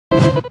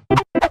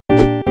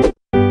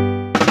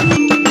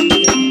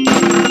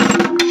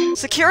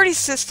security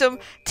system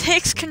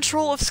takes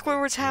control of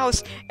Squidward's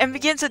house and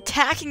begins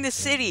attacking the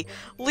city,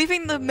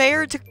 leaving the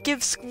mayor to give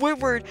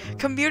Squidward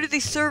community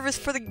service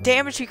for the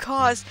damage he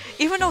caused,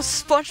 even though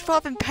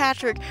SpongeBob and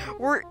Patrick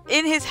were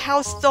in his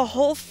house the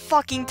whole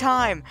fucking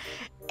time.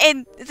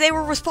 And they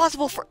were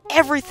responsible for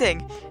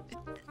everything.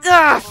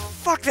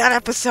 Fuck that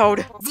episode.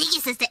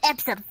 Ziggy says the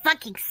episode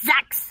fucking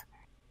sucks.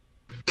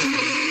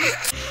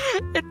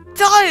 It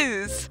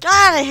does!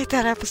 God, I hate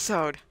that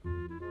episode.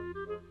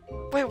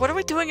 Wait, what are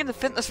we doing in the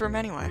fitness room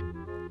anyway?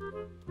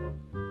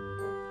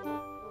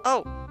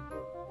 Oh.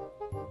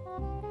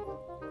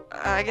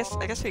 I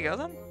guess we go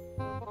then?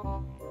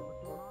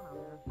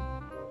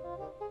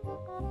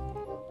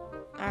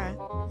 Alright.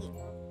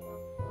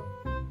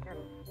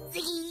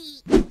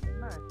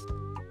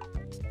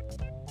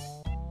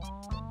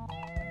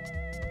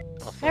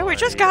 Hey, we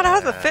just got out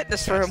of the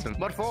fitness room.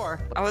 What for?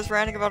 I was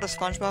ranting about a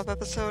SpongeBob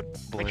episode.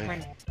 Which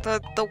one?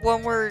 The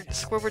one where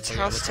Squidward's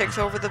house takes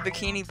over the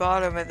Bikini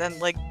Bottom and then,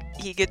 like,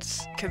 he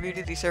gets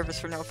community service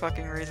for no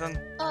fucking reason.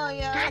 Oh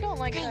yeah, I don't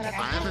like that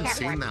episode.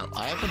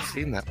 I haven't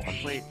seen that one.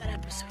 Wait.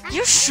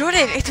 You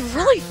shouldn't! It's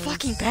really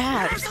fucking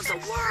bad! This is the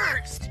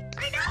worst!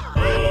 I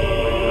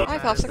know! Hi,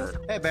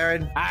 Popsicle. Hey,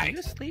 Baron. Hi. Are you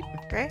asleep?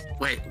 Great.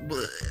 Wait,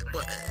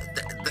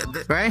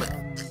 Right?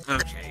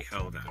 Okay,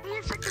 hold on.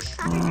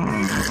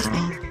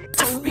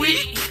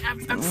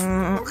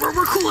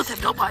 We're cool with him,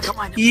 don't mind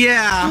him.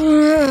 Yeah.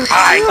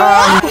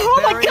 Oh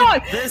my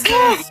god! This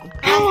Oh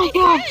my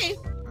god!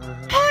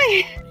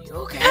 Hi!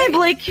 Okay. Hi,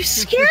 Blake, you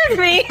scared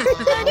me!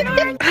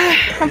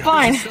 I'm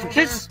fine.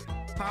 Just,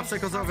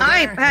 Popsicle's over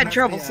I there. had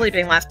trouble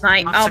sleeping last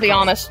night, I'll be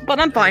honest, but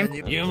I'm fine.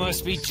 You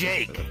must be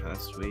Jake.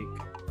 Last week.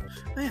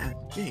 Yeah,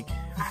 Jake.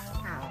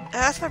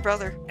 That's my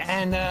brother.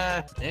 And,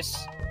 this?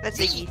 That's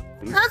Ziggy.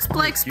 That's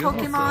Blake's You have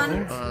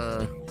Pokemon.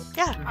 brother?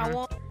 Yeah, I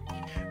want.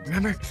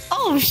 Remember?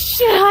 Oh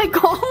shit, I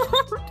called!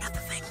 Got the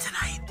thing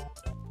tonight.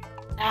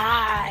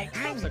 Ah,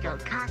 Time to go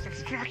cause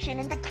destruction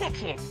in the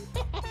kitchen.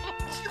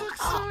 She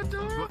looks so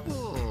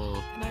adorable.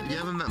 You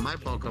haven't met my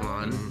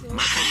Pokemon.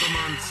 My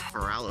Pokemon's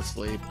Paralysis.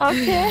 okay.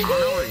 I don't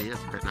know where he is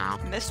right now.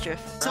 Mischief.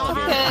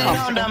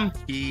 Found him.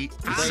 Wait,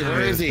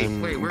 where is he?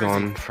 Wait, where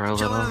is he? For a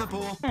Chilling little. in the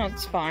pool. Oh,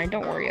 it's fine,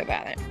 don't worry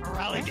about it.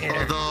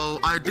 Although,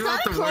 I do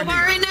have to warn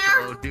crowbar you, in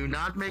there? so do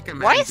not make him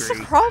Why angry. is the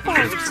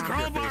crowbar He's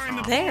gonna rip your face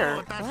off. there?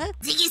 What?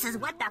 Ziggy says,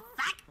 what the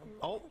fuck?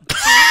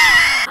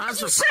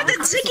 You said that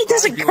Ziggy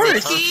doesn't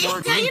curse!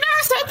 Yeah, you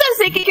never said that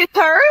Ziggy could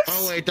curse!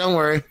 Oh wait, don't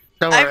worry.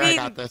 Don't worry, I mean-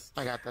 got this.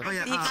 I got this. Oh,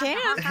 yeah, You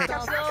can't.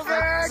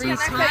 Silver,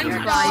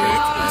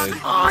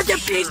 oh, the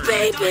big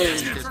baby!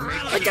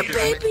 Oh, the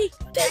baby!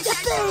 There's a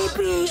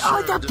baby!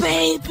 Oh, the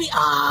baby!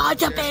 Oh,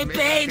 the big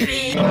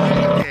baby!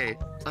 Okay,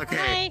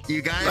 okay.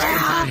 You guys can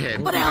pet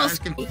him. What You else?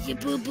 guys can- You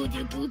boo boo,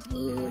 you boo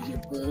boo, you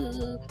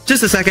boo.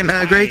 Just a second,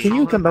 Gray, can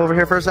you come over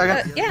here for a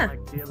second? Yeah.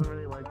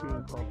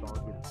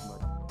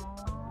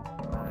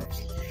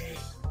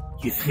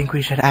 You think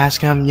we should ask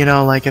him, you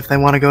know, like if they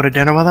want to go to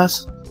dinner with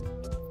us?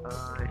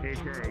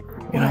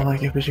 You know,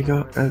 like if we should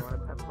go,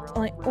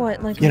 Like,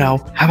 what, like... you know,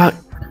 how about,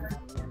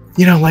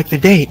 you know, like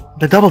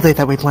the double date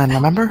that we planned,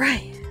 remember?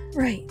 Right.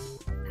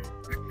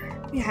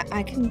 Yeah,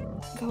 I can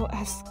go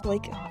ask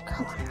Blake. Oh,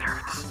 come on,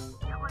 nerds.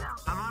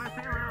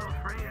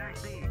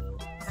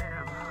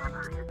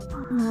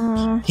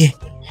 Yeah,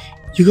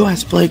 you go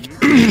ask Blake,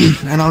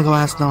 and I'll go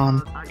ask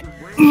Dawn.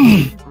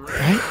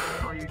 Right?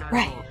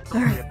 Right.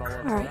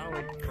 Alright.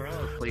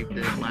 Sleep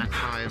did last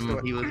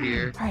time he was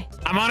here.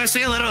 I'm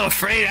honestly a little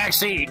afraid,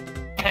 actually.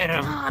 Pet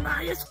him. Oh, no,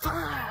 it's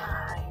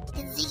fine.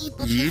 Ziggy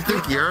put You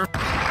think you're?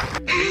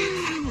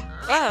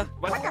 Oh.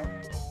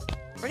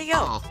 Where'd he go?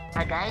 Oh,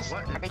 Hi, guys.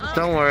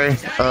 don't worry.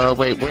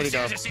 Wait, where'd he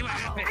go? Are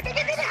they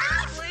getting in the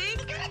house?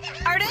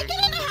 Are they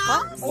getting in the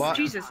house? What?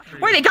 Jesus.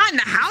 Where, they got in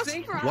the house?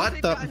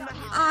 What the?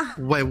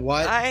 Wait,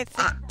 what? I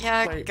think,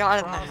 yeah, I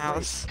got in the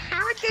house.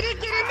 How did it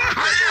get in the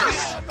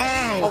house?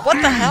 Oh,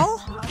 what the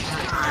hell?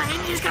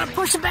 I'm just gonna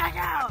push him back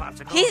out.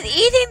 He's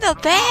eating the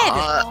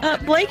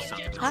bed! Blake?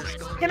 Huh?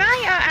 Can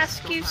I,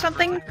 ask you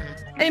something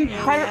in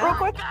private real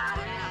quick?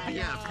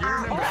 Yeah, you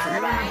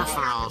remember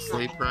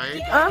Paralysis,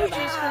 right? I'm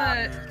just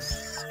gonna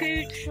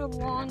scooch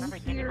along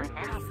here.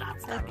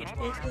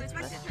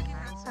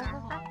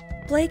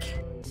 Blake?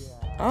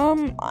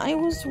 I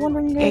was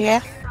wondering if...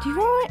 Yeah? Do you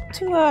want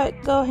to,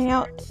 go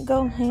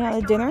hang out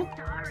at dinner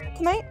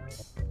tonight?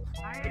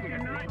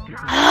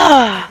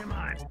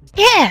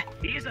 Yeah!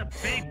 He's a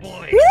big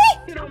boy.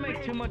 Really? You don't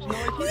make too much noise.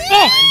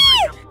 Yeah!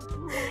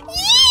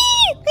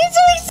 Yee! I'm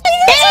so excited!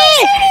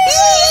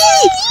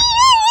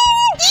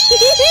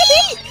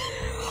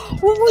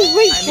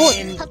 Wait,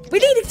 we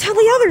need to tell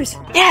the others!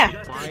 Yeah!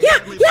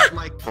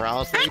 Like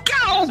Paralysis? Hey,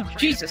 go!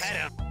 Jesus.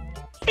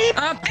 Hey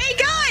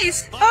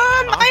guys!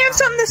 I have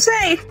something to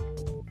say.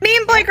 Me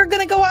and Blake are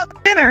gonna go out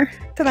to dinner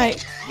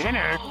tonight.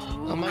 Dinner?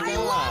 Oh my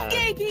god.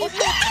 Gay people!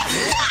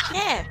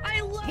 Yeah.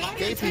 I love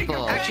Gay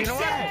people. Actually, you know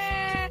what?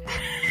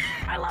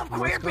 I love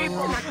queer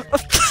people!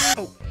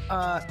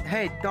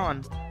 Hey,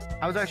 Dawn.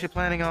 I was actually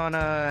planning on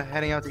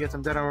heading out to get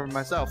some dinner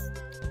myself.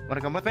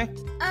 Wanna come with me?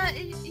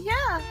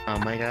 Yeah. Oh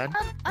my god.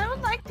 I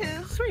would like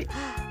to. Sweet.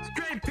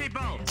 Straight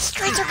people!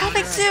 Streets are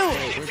coming soon!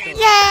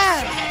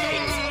 Yeah!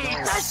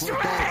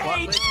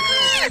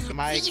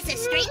 Mike. He's a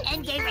straight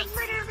and gay race.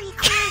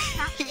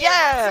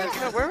 Yeah!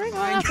 Where are we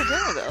going out for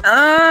dinner, though?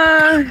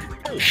 I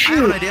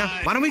have an idea.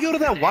 Why don't we go to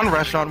that one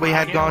restaurant we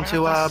had gone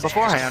to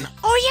beforehand?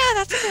 Oh, yeah,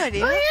 that's a good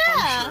idea.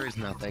 Yeah. There is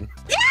nothing.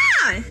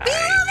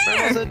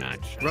 Where was it?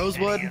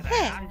 Rosewood?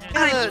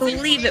 I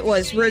believe it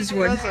was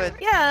Rosewood. Rosewood.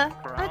 Yeah,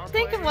 I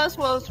think it was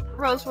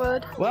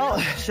Rosewood. Well,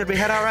 should we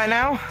head out right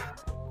now?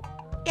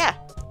 Yeah.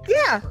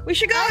 Yeah, we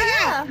should go.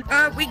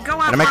 Yeah. We go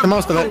out. Gotta make the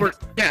most of it. Over,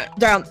 yeah,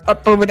 down,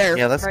 up over there.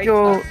 Yeah, let's right?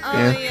 go. Oh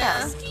Yeah.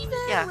 yeah.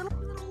 Yeah.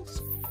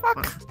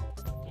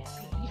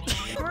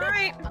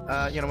 Right.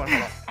 You know what?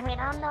 Hold I mean,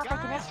 I don't know if I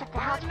can exit the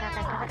house perfect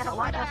because I gotta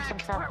watch over some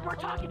stuff.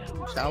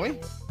 on. Shall we?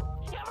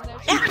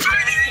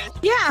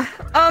 Yeah.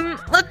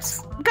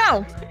 Let's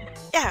go.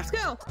 Yeah. Let's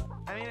go.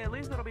 I mean, at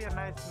least it'll be a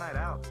nice night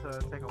out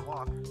to take a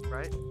walk,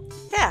 right?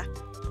 Yeah.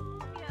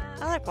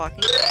 I like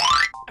walking.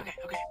 Okay.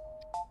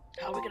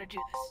 How are we gonna do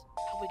this?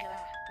 How are we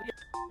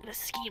gonna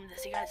scheme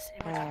this? You guys,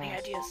 anyone got any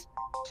ideas?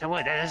 So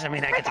what? That doesn't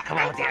mean I get to come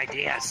up with the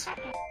ideas.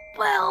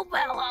 Well.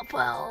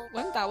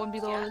 Wouldn't that one be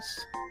the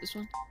lowest? This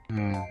one?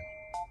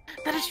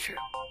 That is true.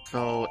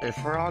 So if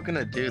we're all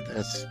gonna do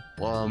this,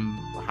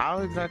 how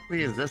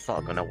exactly is this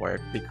all gonna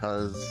work?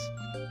 Because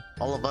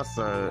all of us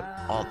are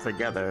all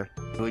together.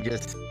 We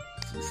just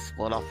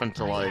split off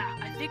into like. Yeah,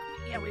 I think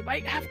we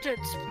might have to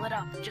split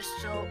up just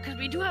so because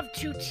we do have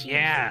 2 teams.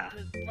 Yeah.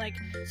 Like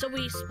so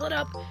we split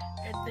up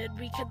and then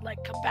we could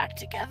like come back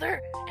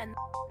together and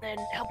then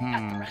help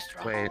at the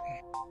restaurant. Wait.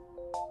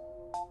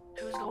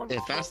 Who's going?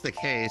 If that's the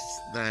case,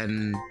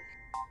 then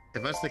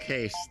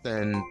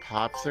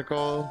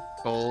Popsicle,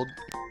 Gold,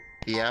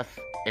 BF,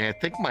 and I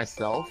think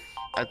myself.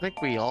 I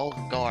think we all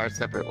go our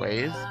separate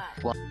ways.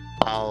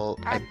 While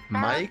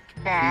Mike,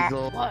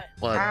 Beezle,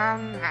 What?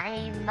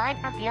 I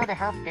might not be able to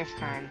help this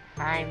time.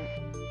 I'm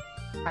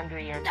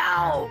hungry as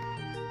No!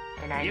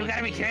 and I You need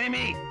gotta to be kidding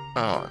me!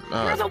 oh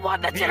no. You're the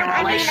one that's in You're a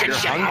hungry?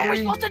 relationship. You're How are we hungry?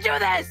 supposed to do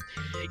this?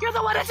 You're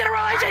the one that's in a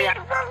relationship.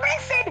 Well,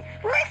 listen!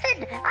 I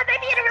may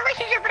be in a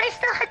relationship, but I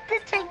still have to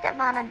take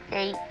them on a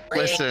date.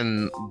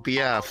 Listen,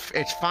 BF,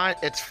 it's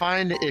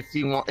fine if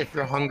you want, if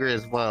you're hungry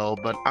as well,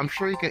 but I'm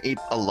sure you can eat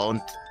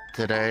alone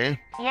today.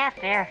 Yeah,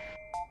 fair.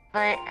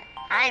 But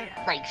I'm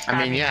like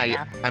starving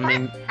now.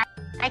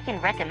 I can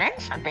recommend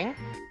something.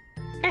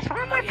 There's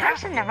one more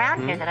person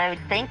around here that I would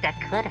think that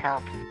could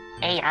help.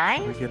 AI?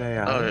 Look at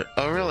AI.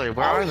 Oh really?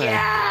 Where are they?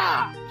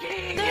 Yeah!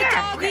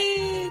 Yeah.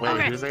 Wait,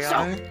 Okay, who's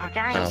AI? so- A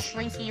giant, Oh.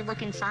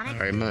 slinky-looking Sonic?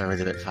 Sorry, my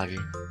memory's a bit foggy.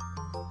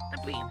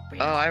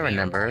 Oh, I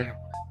remember.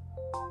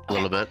 A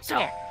little bit. So,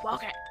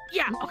 okay.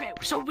 Yeah, okay.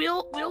 So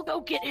we'll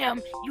go get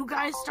him. You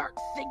guys start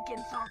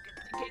thinking.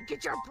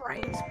 Get your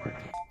brains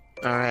working.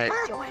 Alright.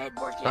 Get your head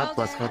working. Let's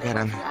go get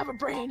him. You have a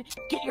brain.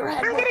 Get your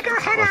head I'm gonna working. go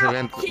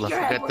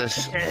head out.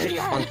 Let's get this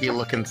funky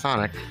looking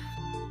Sonic.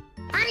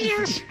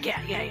 Adios. Yeah.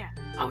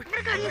 Oh, I'm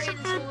gonna go use some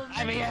food.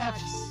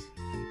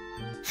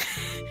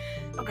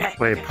 okay.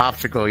 Wait,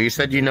 Popsicle, you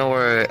said you know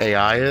where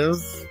AI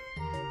is?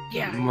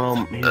 Yeah.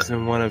 Well, he's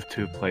in one of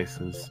 2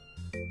 places.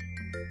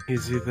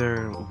 He's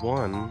either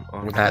 1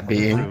 on Would top that of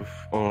be? the roof,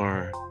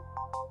 or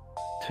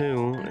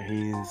 2,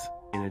 he's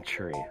in a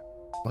tree.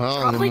 Well,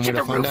 then Probably we check need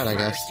the to find roof out, I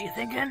first. guess. You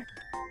thinking?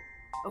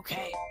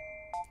 Okay.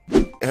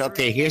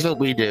 Okay, here's what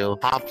we do.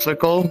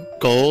 Popsicle,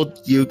 Gold,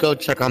 you go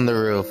check on the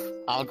roof.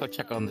 I'll go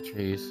check on the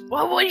trees.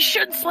 Well, we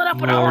should split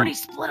up an No. already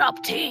split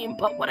up team,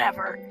 but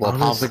whatever. Well,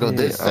 Popsicle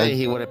Honestly, did say I-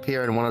 he would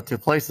appear in 1 or 2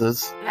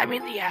 places. I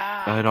mean,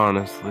 yeah. I'd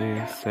honestly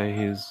say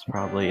he's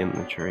probably in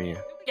the tree.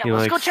 Yeah, he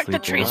let's go likes check the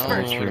sleeping trees on Well,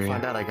 the first. we're gonna tree.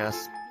 find out, I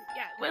guess.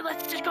 Yeah, well,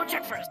 let's just go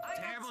check first.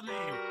 Terrible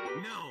name.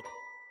 No.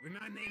 We're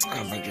not naming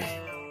Oh my god.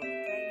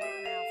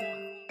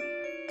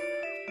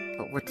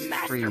 But which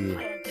Master tree?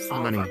 plan to So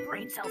all of many. our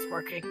brain cells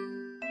working.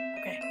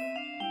 Okay.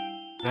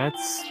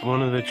 That's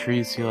one of the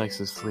trees he likes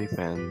to sleep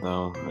in,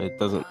 though. It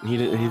doesn't.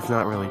 He's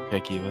not really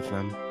picky with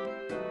them.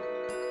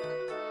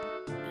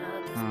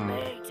 This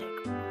may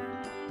take.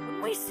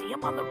 Wouldn't we see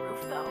him on the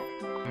roof, though?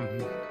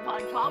 Mhm.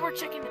 Like, while we're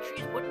checking the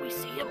trees, wouldn't we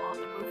see him on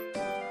the roof?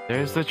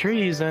 There's the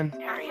trees, then.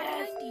 There he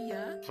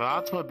is. So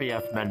that's what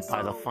BF meant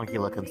by the funky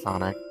looking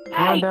Sonic.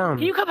 Come on Hey, down.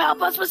 can you come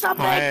help us with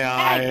something?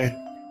 Hey!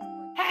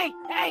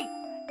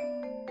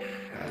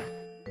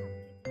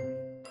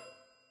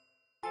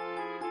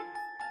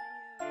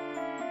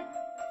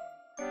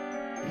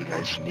 You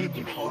guys need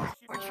me for?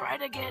 We're trying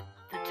to get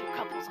the 2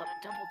 couples on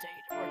a double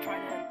date. We're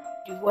trying to.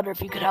 You wonder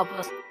if you could help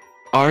us?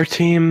 Our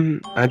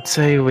team, I'd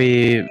say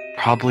we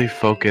probably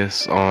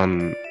focus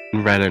on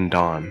Red and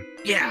Dawn.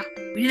 Yeah.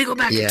 We need to go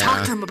back and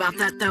talk to them about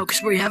that, though,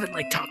 because we haven't,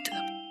 like, talked to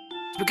them.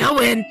 So we go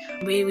in,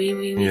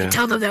 we Yeah.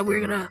 tell them that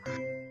we're gonna.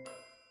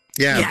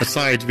 Yeah, Yeah.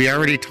 besides, we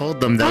already told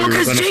them that Well, we were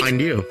 'cause going to Jake-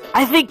 find you.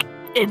 I think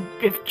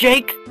if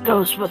Jake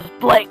goes with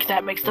Blake,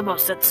 that makes the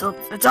most sense. So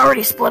it's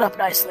already split up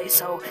nicely.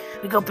 So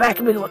we go back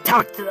and we go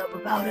talk to them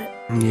about it.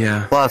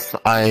 Yeah. Plus,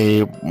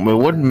 it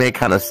wouldn't make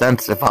kind of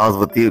sense if I was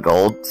with you,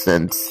 Gold,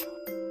 since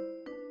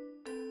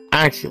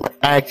I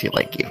actually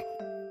like you.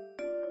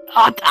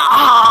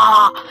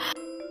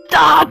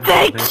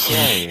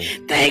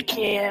 Thank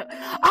you.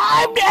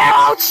 I'm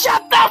down.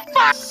 Shut the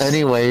fuck.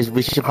 Anyways,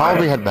 we should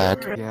probably head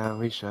back. Yeah,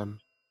 we should.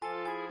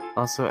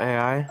 Also,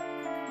 AI.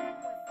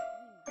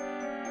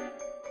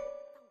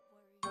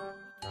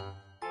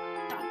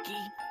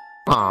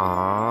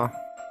 Aww.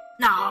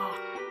 No.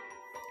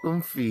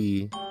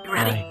 Goofy. You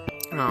ready?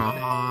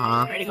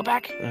 Aww. Ready to go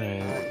back?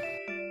 Alright.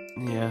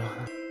 Yeah.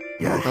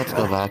 Yeah, let's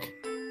go back.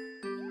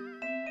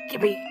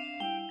 Yippee.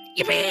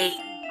 Yippee.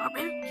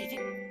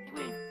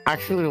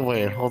 Actually,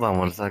 wait, hold on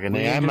 1 second. We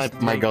AI can might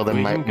just go there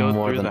we can go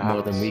more through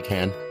than the we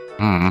can.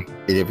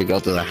 Did we go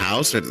through the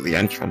house or the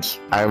entrance?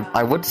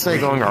 I would say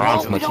going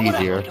around is much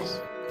easier.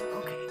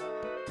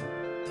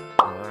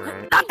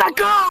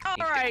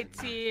 Alright,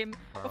 team.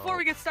 Before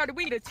we get started,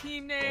 we need a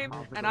team name,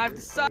 and I've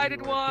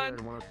decided one.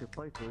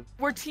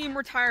 We're Team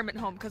Retirement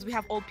Home, because we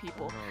have old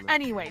people.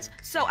 Anyways,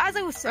 so as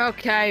I was saying...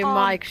 Okay,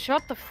 Mike,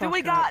 shut the fuck up.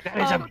 We got, That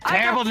is a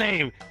terrible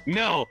name.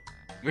 No,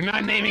 we're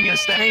not naming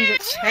us that.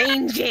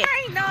 Change it.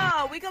 Hey,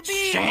 no, we could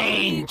be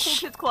Cool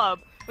Kids Club.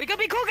 We could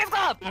be Cool Kids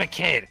Club. I'm a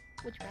kid.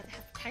 Would you rather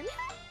have time?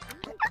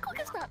 Cool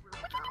Kids Club.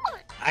 Which one do you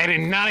want? I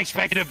did not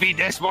expect it to be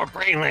this more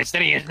brainless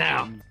than he is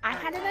now. I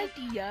had an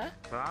idea.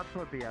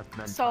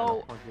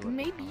 So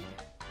maybe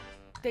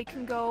they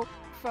can go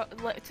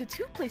to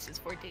 2 places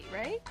for a date,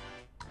 right?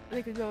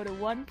 They could go to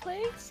one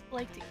place,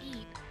 like to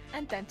eat,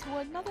 and then to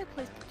another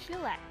place to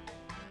chill at.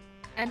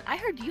 And I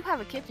heard you have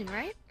a kitchen,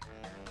 right?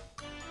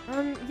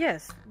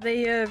 Yes,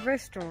 the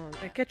restaurant,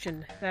 the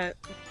kitchen that.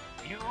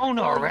 You own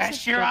a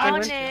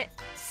restaurant?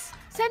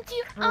 Since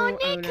you own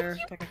it, could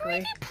you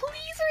pretty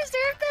please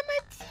reserve them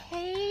a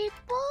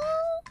table?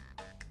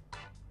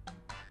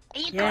 Are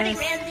you Gordon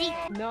Ramsay?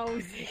 No,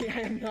 see, I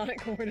am not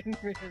Gordon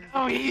Ramsay.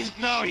 Oh, he's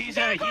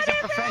a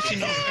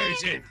professional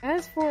version.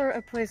 As for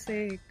a place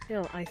they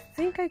chill, I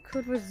think I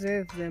could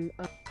reserve them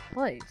a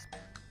place.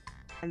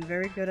 I'm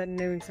very good at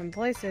knowing some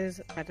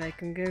places that I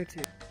can go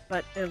to,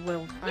 but I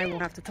will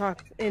have to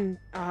talk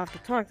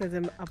to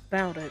them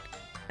about it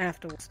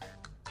afterwards,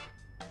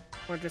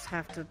 or just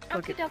have to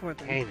book it for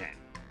them. Hey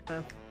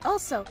then.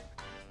 Also,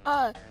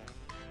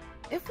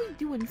 if we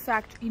do in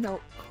fact,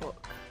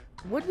 cook,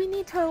 would we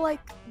need to, like,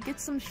 get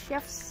some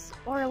chefs,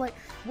 or, like,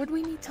 would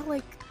we need to,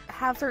 like,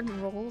 have certain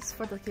roles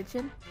for the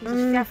kitchen? Who's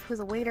a chef, who's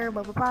a waiter,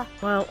 blah blah blah?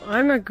 Well,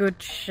 I'm a good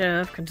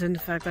chef, considering the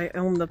fact I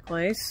own the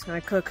place.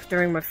 I cook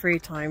during my free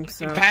time,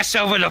 so... Pass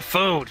over the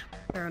food!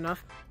 Fair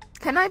enough.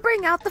 Can I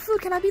bring out the food?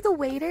 Can I be the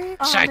waiter?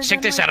 Sorry,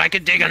 check this out, I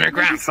can dig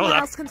underground, hold up. Someone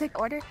else can take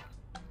order?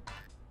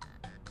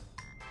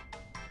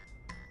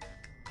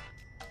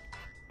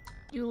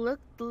 You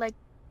look like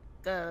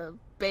a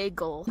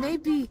bagel.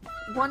 Maybe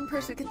one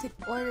person can take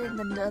the order and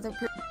then another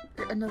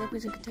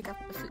person can take out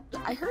the food.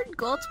 I heard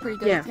Galt's pretty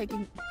good at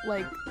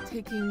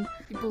taking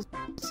people's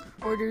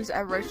orders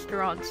at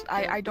restaurants.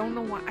 I don't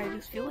know why, I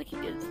just feel like he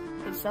is.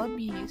 Because that would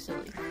be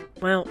silly.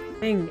 Well,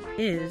 thing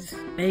is,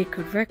 they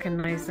could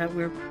recognize that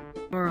we're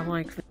more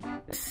like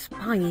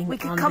spying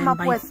on them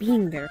by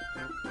being there.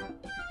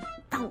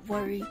 Don't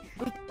worry.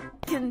 We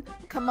can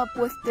come up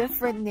with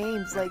different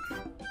names, like,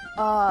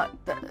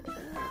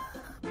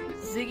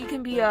 Ziggy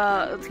can be,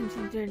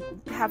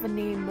 have a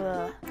name,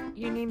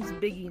 your name's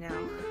Biggie now.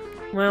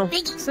 Well,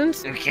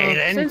 since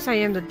I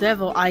am the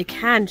devil, I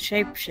can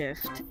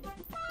shapeshift.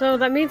 So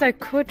that means I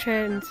could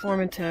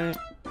transform into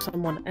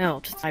someone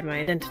else by my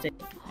identity.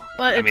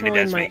 But it's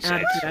only my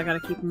attitude, I gotta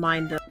keep in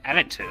mind that...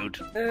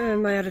 Attitude?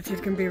 My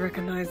attitude can be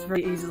recognized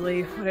very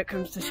easily when it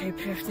comes to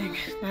shapeshifting.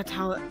 That's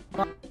how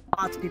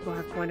lots of people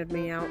have pointed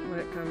me out when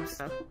it comes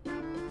to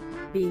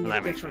being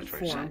in different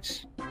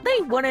forms.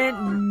 They wouldn't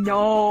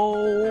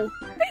know.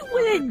 They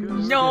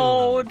wouldn't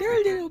know. They're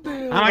a little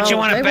bit... How much you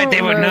want to bet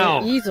they would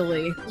know?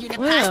 Easily.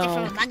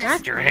 Well,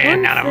 get your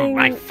hand out of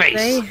my face.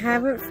 They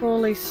haven't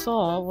fully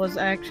saw was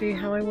actually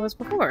how I was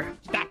before.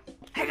 Stop.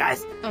 Hey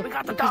guys, we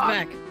got the dog.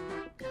 Back.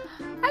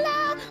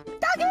 Hello,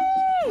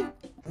 doggy!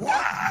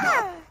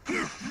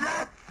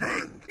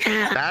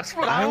 That's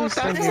what I was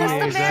thinking. This is the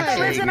man that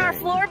lives in our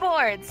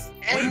floorboards.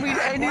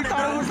 And you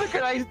thought it was a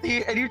good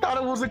idea. And you thought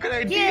it was a good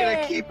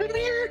idea to keep him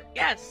here.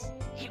 Yes,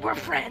 we're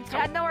friends. I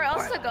had nowhere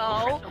else to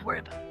go. Don't worry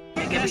about it.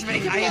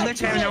 I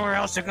literally have nowhere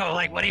else to go.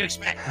 Like, what do you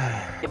expect?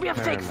 Give me a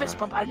fake fist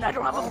bump. I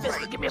don't have a fist,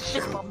 but give me a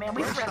fist bump, man.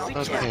 We friends. We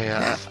chill. Okay,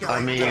 I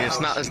mean, it's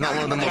not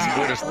one of the most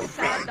weirdest what's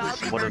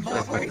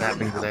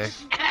happening today.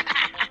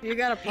 You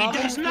got a problem?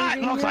 He does not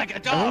look like a I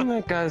dog.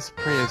 think that guy's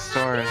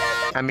prehistoric.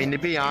 I mean, to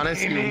be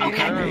honest, you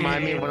kind of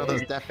remind me of one of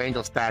those Death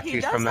Angel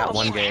statues from that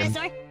one game.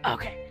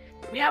 Okay,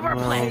 we have our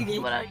plan.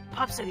 You wanna,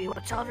 Pop City, you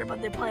wanna tell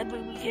everybody the plan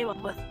we came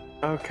up with?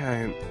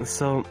 Okay,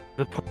 so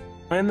the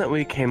plan that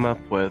we came up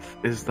with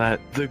is that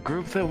the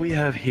group that we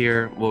have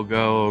here will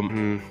go,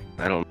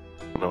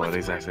 don't know what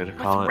exactly to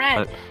call it,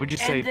 red, but would you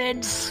and say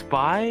then-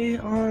 spy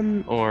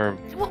on or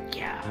Well,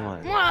 yeah.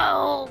 what?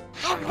 Well,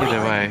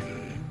 Either way,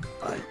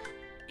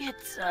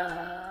 it's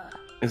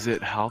is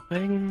it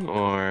helping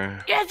or?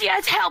 yeah,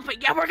 it's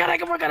helping. Yeah, we're gonna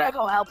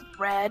go help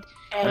Red,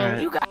 and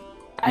Alright. you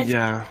guys.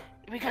 Yeah.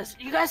 Because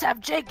you guys have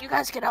Jake, you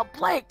guys can help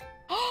Blake.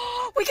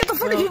 We get the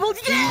funny people.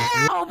 Yeah!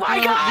 Oh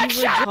my gosh!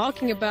 We were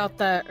talking about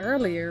that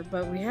earlier,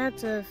 but we had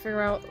to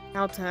figure out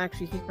how to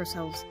actually keep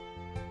ourselves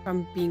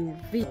from being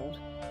revealed.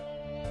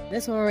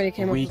 This one already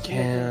came up We with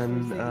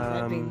can,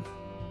 being...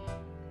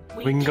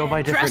 we can go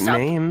by different dress up.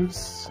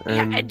 names.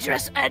 Yeah,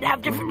 and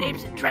have different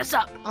names and dress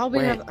up. I'll be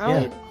Wait,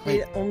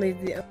 the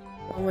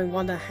only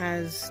one that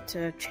has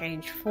to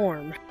change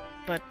form,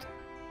 but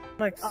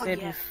like I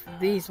said, with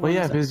these Well,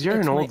 ones, yeah, because you're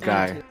it's an my old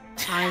guy. attitude.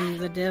 I'm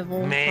the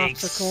devil,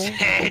 Makes Popsicle. I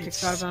think you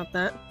thought about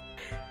that.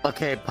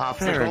 Okay,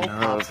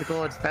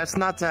 Popsicle, that's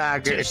not to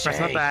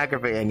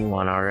aggravate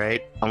anyone,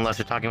 alright? Unless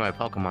you're talking about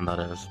Pokemon, that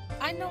is.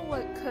 I know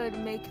what could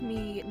make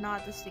me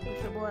not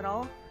distinguishable at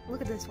all.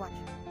 Look at this, watch.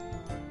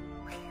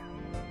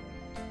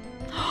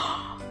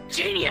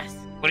 Genius!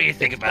 What do you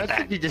think about That's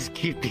that? if you just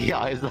keep the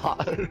eyes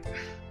on.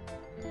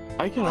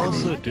 I can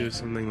also do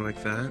something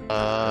like that.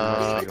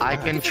 I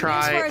can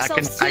try.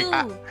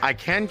 I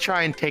can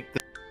try and take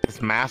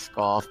this mask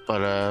off,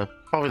 but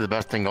probably the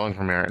best thing going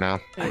for me right now.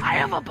 I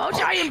have a bow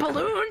tie and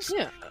balloons.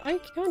 Yeah, I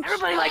can.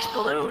 Everybody likes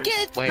balloons.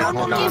 Wait,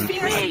 hold on.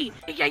 Give me.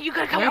 Yeah, you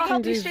gotta come I out.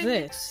 can do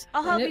this.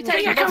 I'll help you and it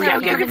take will it. Come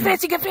take here, get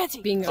fancy, get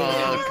fancy. Being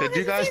Could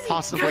you guys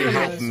possibly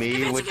help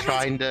me with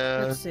trying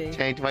to Let's see.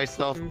 change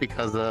myself?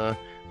 Because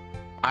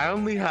I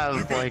only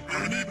have like.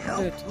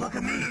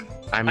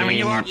 I mean,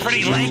 you are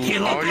pretty lanky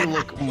you already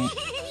looking. look.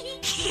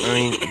 I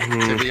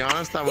mean, to be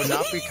honest, I would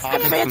not be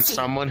talking from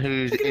someone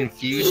who's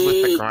infused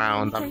with the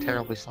ground. I'm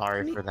terribly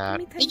sorry for that.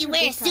 You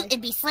wear a suit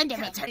and be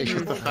Slenderman. It's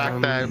just the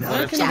fact that what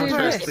I if can someone do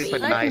tries to this.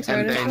 sleep at I night can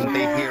and do then this.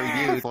 they hear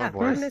you, I'm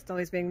floorboards? just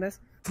always being this.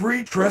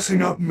 3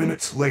 dressing up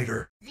minutes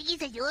later.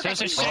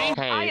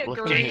 Hey,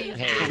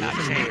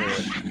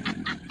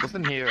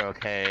 listen here,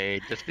 okay?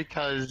 Just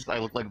because I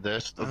look like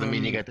this doesn't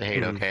mean you get to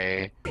hate,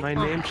 okay? My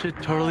name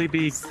should totally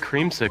be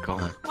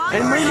Creamsicle.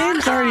 And my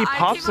name's already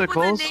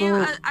Popsicle,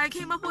 so... I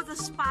came up with a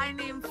spy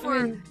name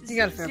for. You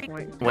got a fair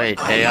point. Wait,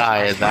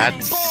 AI,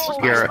 that's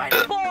your...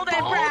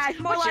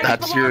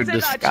 That's your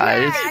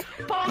disguise?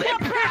 Bald and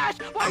trash.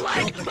 My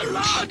life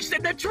belongs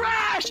in the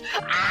trash.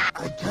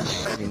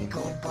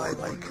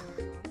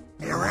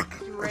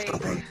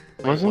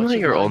 Wasn't that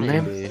your old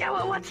name? Yeah,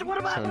 well, what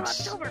about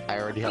Silver? I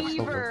already have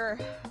Silver.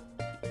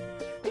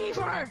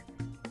 Beaver.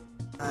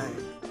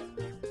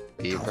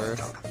 Beaver?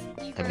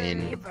 I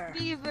mean...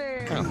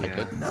 Beaver. I don't think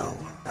it. No,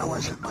 that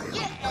wasn't my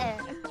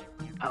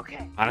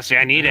Okay. Honestly,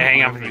 I need to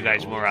hang out with you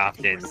guys more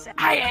often.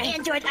 I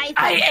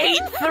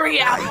ate 3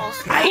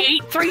 apples. I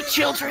ate 3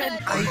 children.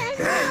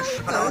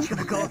 Yes, but I was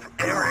gonna go with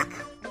Eric.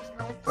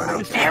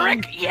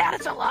 Eric? Yeah,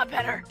 that's a lot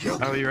better.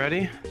 Are we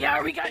ready? Yeah,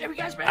 are we guys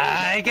ready?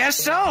 I guess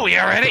so. We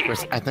are ready.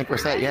 I think we're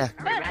set, yeah.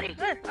 Are we ready?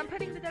 I'm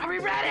putting the. Are we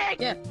ready?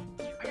 Yeah.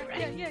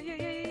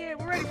 Yeah.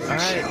 We're ready.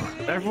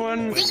 Alright,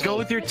 everyone, go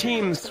with your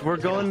teams. We're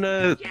going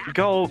to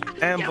go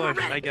ambush,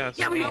 I guess.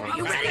 Yeah,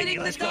 you ready?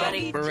 Let's go.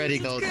 We're ready,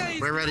 Gold.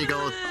 We're ready,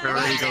 Gold. We're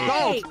ready,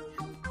 Gold.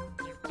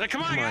 So,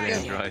 come on, Come on, guys.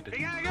 Android. We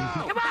gotta go.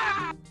 Come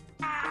on.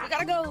 We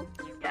gotta go.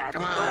 Yeah,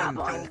 Come split on.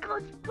 up, boys.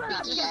 Split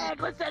up, gang.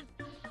 Listen.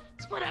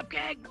 Split up,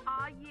 gang.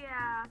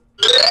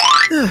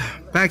 Yeah.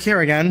 Back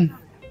here again.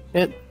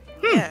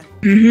 Yeah.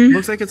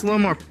 Looks like it's a little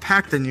more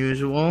packed than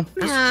usual.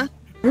 Yeah.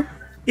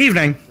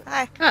 Evening.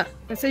 Hi. Ah,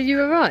 I say you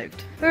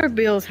arrived.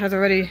 Beezle has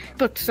already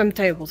booked some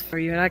tables for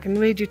you, and I can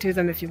lead you to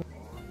them if you want.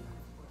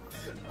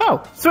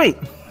 Oh, sweet.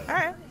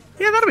 Alright.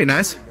 Yeah, that'll be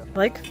nice.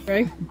 Like,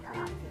 Ray,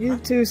 you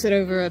two sit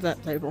over at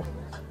that table.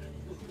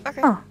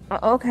 Okay. Oh,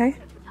 okay.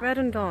 Red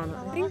and Dawn,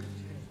 I think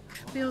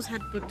Beezle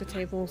had booked a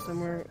table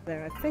somewhere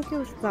there. I think it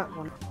was that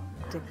one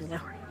in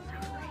particular.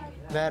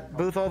 That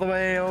booth all the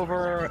way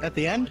over at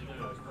the end?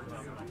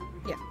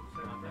 Yeah.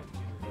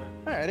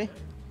 Alrighty.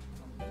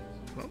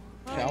 Well,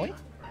 shall we?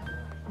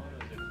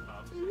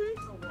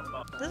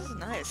 This is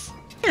nice.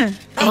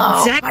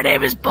 Hello, my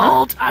name is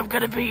Bold. I'm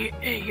gonna be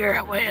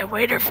your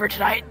waiter for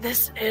tonight.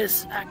 This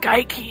is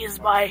Geik. He is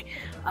my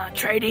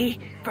trainee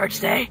for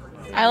today.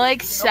 I like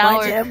Don't sour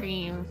mind him.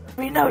 cream.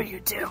 We know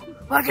you do.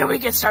 What can we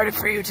get started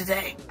for you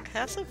today?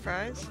 Have some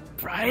fries.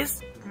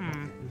 Fries?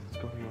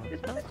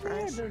 I like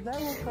fries.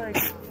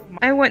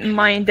 I wouldn't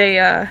mind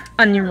a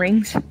onion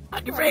rings.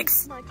 Onion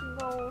rings?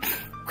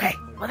 Okay,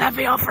 will that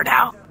be all for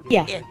now?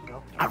 Yeah.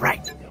 All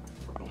right.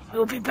 We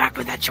will be back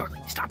with that shortly.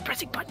 Stop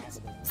pressing buttons.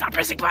 Stop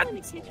pressing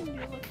buttons.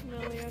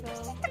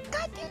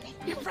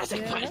 You're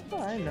pressing buttons.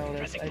 I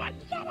noticed.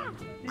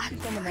 I'm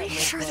pretty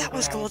sure that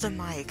was Golden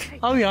Mike.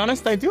 I'll be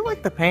honest, I do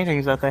like the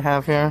paintings that they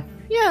have here.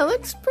 Yeah, it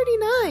looks pretty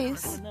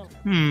nice.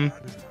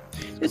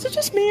 Is it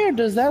just me, or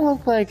does that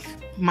look like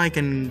Mike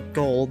and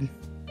Gold?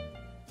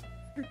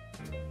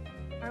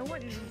 I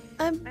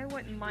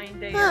wouldn't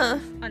mind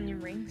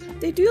onion rings.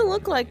 They do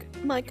look like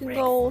Mike and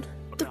Gold.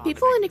 The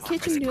people in the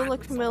kitchen do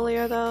look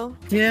familiar, though.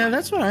 Yeah,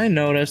 that's what I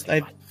noticed.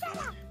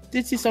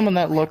 did see someone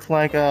that looked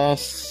like a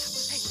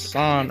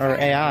Son or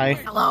AI.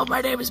 Hello,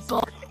 my name is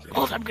Bolt.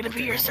 I'm gonna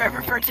be your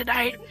server for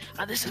tonight.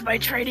 This is my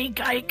trainee,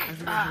 Geik.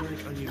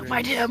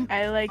 Mind him.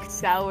 I like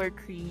sour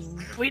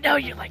cream. We know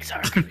you like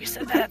sour cream. You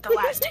said that at the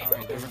last table.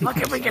 What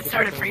can we get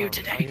started for you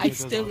today? I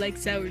still like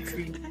sour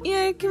cream.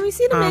 Yeah, can we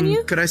see the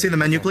menu? Could I see the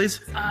menu, please?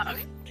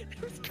 Okay.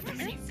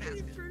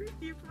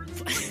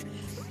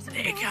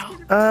 There you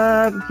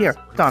go. Here,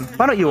 Don,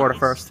 why don't you order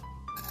first?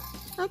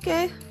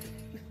 Okay.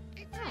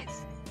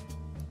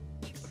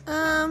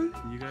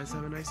 You guys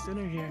have a nice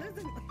dinner here.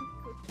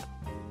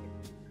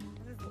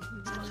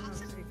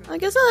 I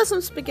guess I'll have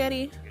some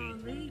spaghetti.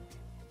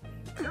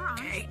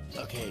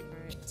 Okay.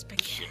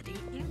 Spaghetti.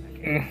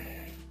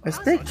 A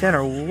steak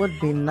dinner would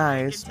be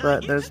nice,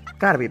 but there's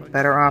gotta be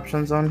better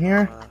options on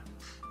here.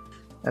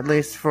 At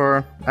least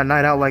for a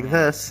night out like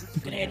this.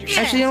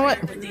 Actually, you know what?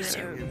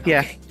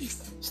 Yeah,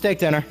 steak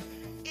dinner.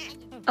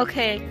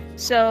 Okay,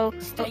 so...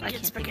 Steak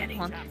and spaghetti.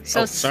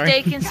 So sorry.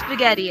 steak and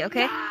spaghetti,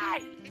 okay?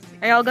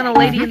 Are y'all gonna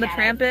Lady in the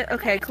Tramp it?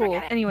 Okay,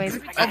 cool. Anyways,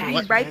 I'll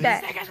be right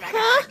back.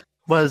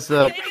 Was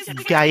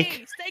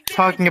Geik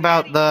talking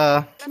about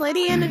the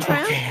Lady in the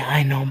Tramp? Okay,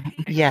 I know.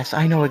 Yes,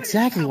 I know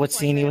exactly what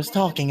scene he was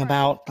talking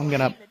about. I'm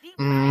gonna.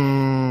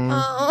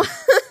 Oh.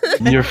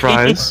 Your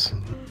fries.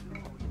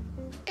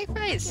 Hey,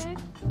 fries.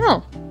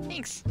 Oh.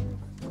 Thanks.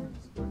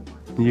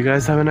 You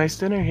guys have a nice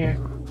dinner here.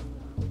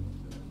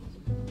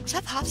 Is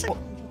that popsicle?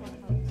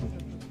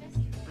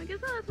 I guess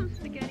I'll have some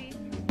spaghetti.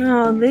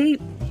 No,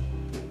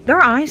 their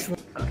eyes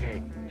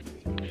Okay.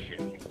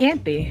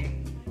 can't be.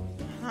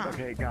 Huh.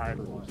 Okay, guys.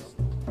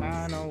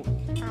 No.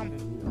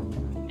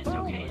 It's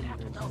okay, it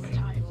happens all the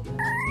time.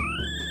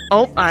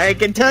 Oh, I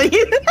can tell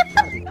you.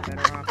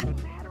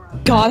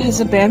 God has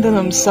abandoned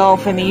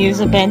himself, and he is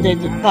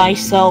abandoned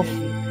thyself.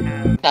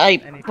 I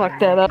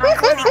fucked that up.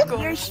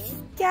 Your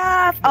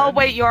stuff! Oh,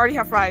 wait, you already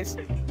have fries.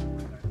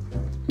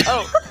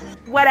 Oh.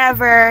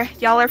 Whatever.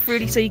 Y'all are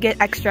fruity, so you get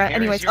extra.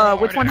 Anyways,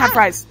 which one had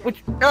fries?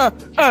 Which, I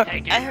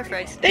have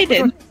fries. They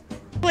did.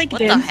 Like What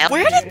the hell?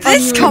 Where did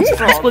this come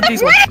from? Split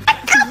these ones.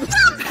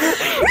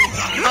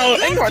 Oh,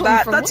 ignore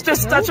that. That's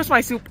just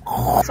my soup.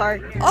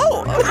 Sorry.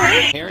 Oh,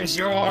 okay. Here's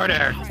your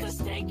order.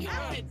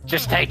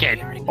 Just take it.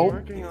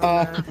 Oh,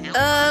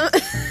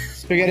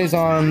 spaghetti's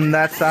on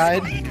that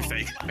side.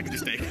 I can do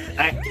steak.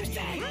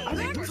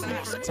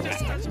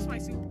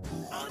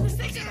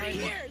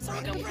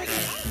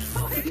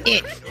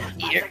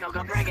 Here you go,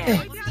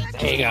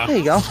 There you go. There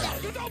you go.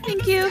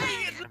 Thank you.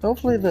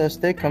 Hopefully the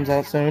steak comes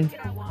out soon.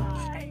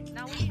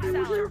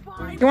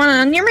 You want an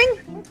onion ring?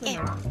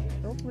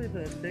 Hopefully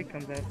the steak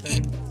comes out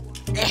soon.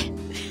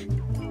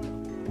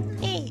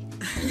 Hey.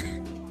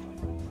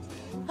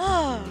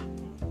 Oh.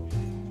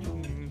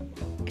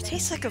 It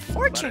tastes like a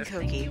fortune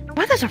cookie.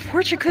 What does a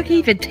fortune cookie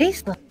even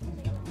taste like?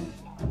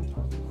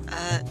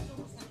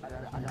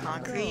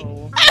 Concrete.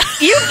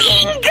 You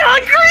eating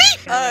concrete?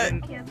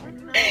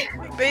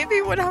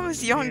 Maybe when I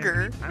was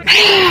younger.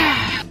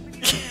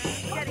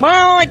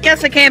 Well, I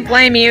guess I can't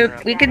blame you.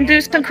 We can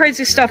do some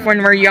crazy stuff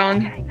when we're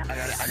young.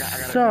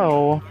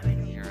 So,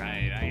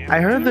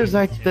 I heard there's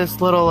like this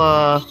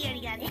little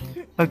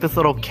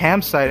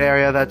campsite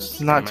area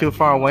that's not too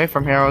far away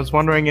from here. I was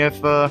wondering if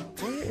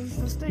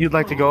you'd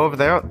like to go over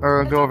there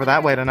or go over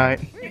that way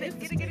tonight.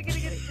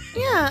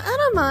 Yeah, I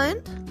don't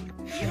mind.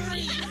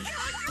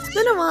 It's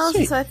been a while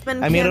since I've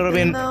been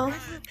camping, though.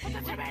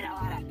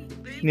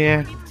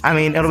 Yeah, I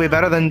mean, it'll be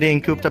better than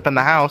being cooped up in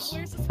the house,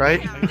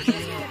 right?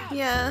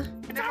 Yeah.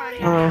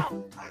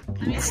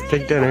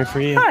 Steak dinner for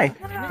you. Hi.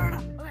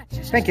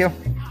 Thank you.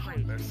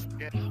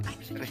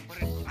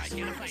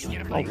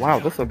 Oh wow,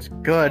 this looks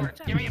good.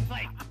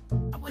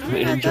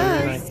 Yeah, it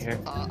does.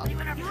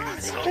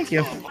 Thank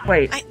you.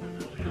 Wait.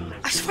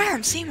 I swear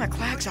I'm seeing my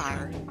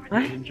Quagsire.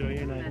 What? Enjoy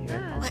your night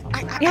here.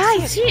 Yeah,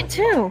 I see it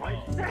too.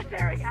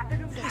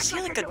 I see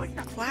like a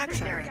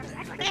Quagsire.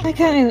 I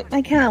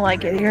kind of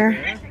like it here.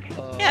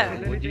 Yeah.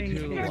 Would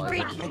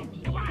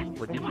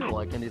you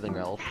like anything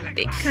else?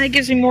 It kind of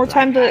gives me more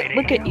time to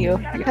look at you.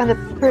 You're kind of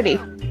pretty.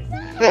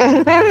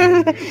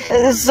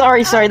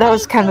 Sorry, that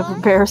was kind of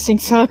embarrassing,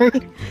 sorry.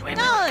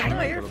 No,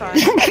 you're fine.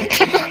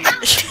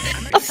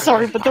 I'm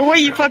sorry, but the way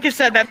you fucking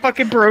said that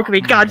fucking broke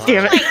me, god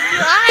damn it.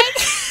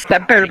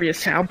 That better be a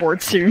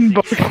soundboard soon,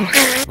 but...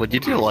 Would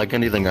you like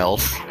anything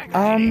else?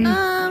 I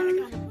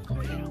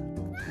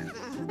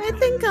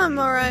think I'm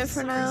alright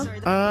for now.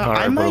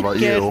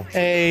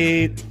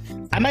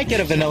 I might get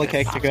a vanilla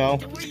cake to go.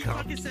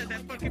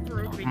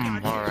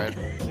 Alright.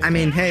 I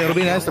mean, hey, it'll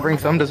be nice to bring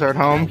some dessert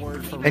home,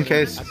 in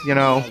case, you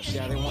know,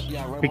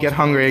 we get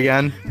hungry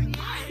again.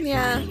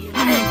 Yeah.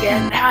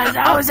 Again,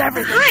 how is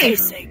everything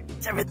tasting?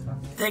 Is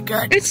everything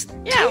good?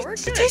 Yeah, we're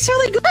good. It tastes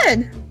really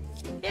good.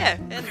 Yeah.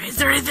 Is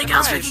there anything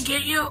else we can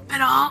get you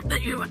at all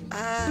that you... It's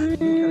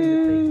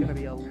gonna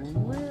be a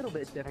little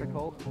bit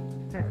difficult.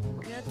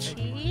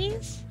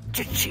 Cheese?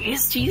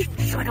 Cheese?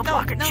 Just like a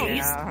block of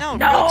cheese? No,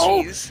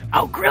 grilled cheese.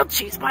 Oh, grilled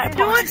cheese. My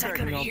apologies, I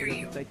couldn't hear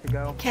you.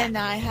 Can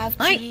I have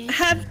I cheese?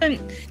 haven't...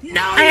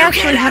 No, I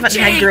actually haven't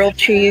had grilled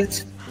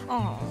cheese.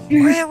 Oh,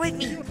 we're with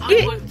me.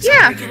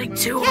 Yeah. We're getting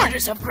 2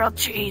 orders of grilled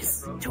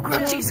cheese. 2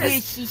 grilled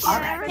cheeses.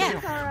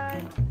 Yeah.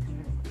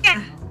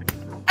 Yeah.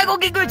 I go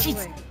get grilled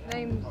cheese.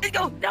 Let's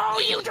go. No,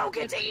 you don't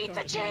get to eat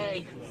the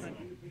cheese.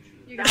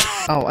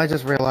 Oh, I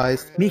just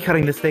realized me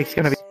cutting the steak's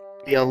gonna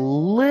be a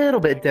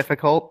little bit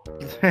difficult.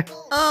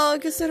 Oh,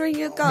 considering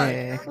you got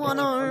one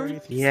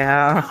arm.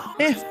 Yeah.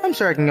 I'm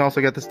sure I can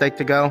also get the steak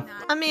to go.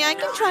 I mean, I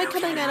can try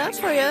cutting it up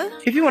for you.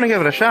 If you want to give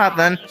it a shot,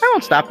 then I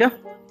won't stop you.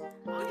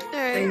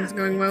 Alright. Things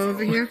going well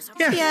over here?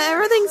 Yeah,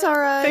 everything's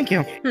alright. Thank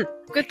you.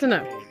 Good to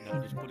know.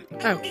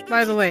 Oh,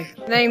 by the way,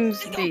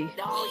 name's B.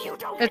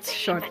 It's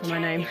short for my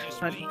name,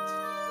 but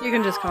you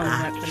can just call me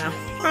that for now.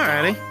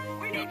 Alrighty.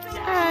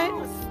 Alright.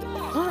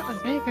 What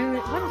is going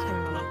on?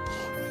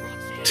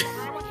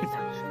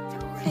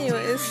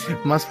 Anyways.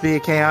 Must be a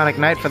chaotic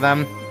night for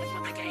them.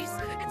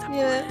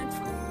 Yeah.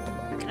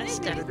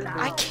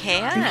 I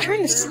can't. I'm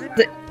trying to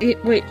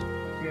wait.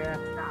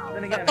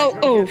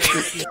 Oh,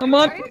 come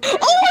on.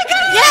 Oh my god!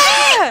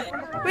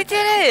 Yeah! We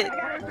did it!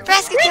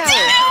 Basket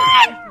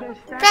tower!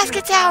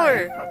 Basket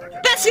tower!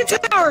 Basket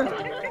tower!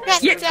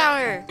 Basket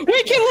tower!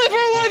 We can live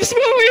our lives the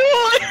way we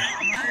want!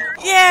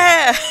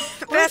 Yeah!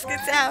 Basket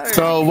tower!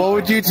 So, what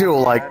would you two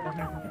like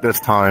this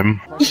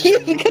time?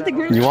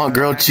 You want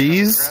grilled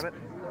cheese?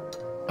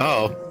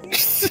 Oh.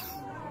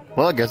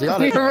 Well, I guess you got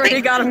We it.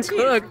 already got them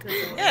cooked.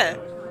 Yeah.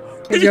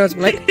 Here's yours,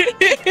 Blake.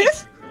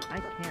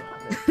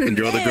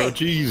 Enjoy the grilled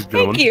cheese,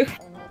 gentlemen. Thank you.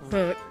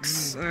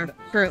 Hooks are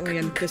currently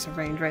in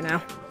disarrange right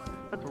now.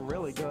 That's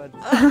really good.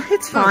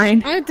 It's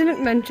fine. I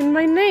didn't mention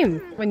my name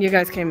when you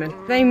guys came in.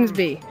 Name's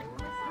B.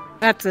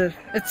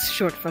 It's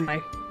short for my...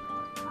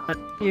 But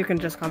you can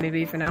just call me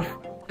B for now.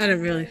 I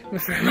didn't really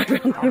refer to my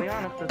real name.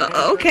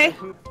 Okay.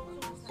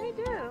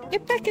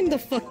 Get back in the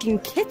fucking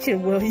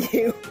kitchen, will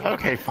you?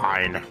 Okay,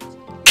 fine.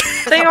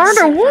 They aren't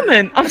a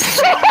woman. I'm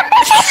sorry.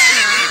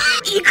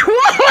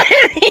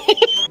 Equality.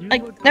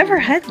 I never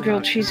had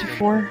grilled cheese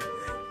before.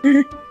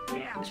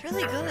 It's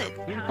really good.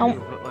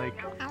 But like,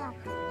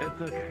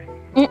 it's okay.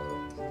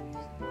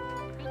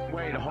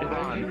 Wait, hold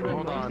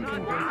on.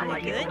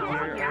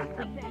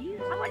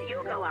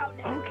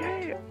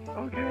 Okay.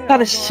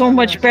 That is so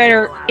much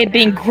better it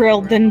being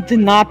grilled than to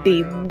not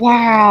be.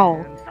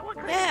 Wow.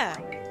 Yeah.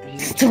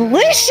 It's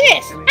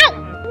delicious.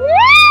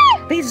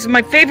 Ow. This is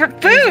my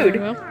favorite food.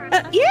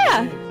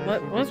 Yeah.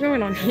 What's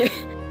going on here?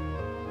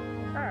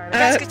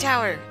 Basket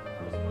tower.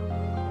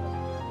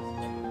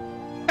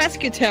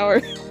 Basket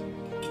tower.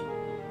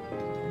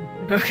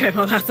 Okay,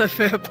 well that's a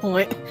fair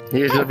point.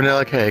 Here's your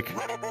vanilla cake.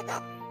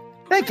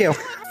 Thank you.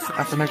 I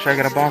have to make sure I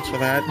get a box for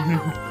that.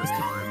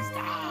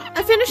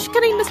 I finished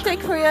cutting the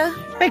steak for you.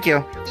 Thank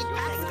you.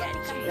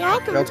 You're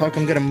welcome. Real talk,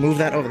 I'm gonna move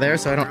that over there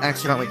so I don't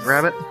accidentally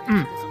grab it.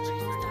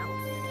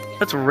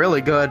 That's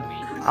really good.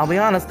 I'll be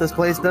honest, this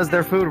place does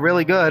their food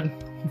really good.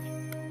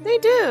 They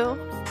do.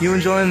 You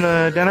enjoying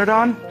the dinner,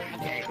 Dawn?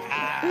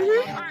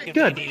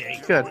 Good.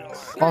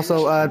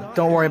 Also,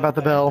 don't worry about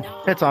the bill.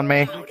 It's on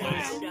me.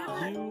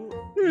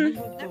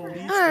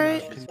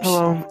 Alright.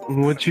 Hello.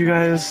 Would you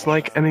guys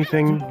like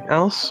anything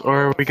else,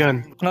 or are we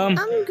good? I'm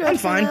good. I'm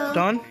fine. now.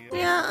 Dawn?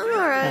 Yeah, I'm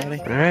alright.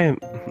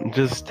 Alright.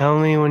 Just tell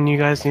me when you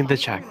guys need the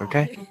check,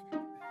 okay?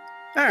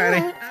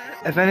 Alrighty.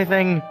 If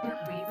anything,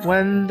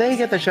 when they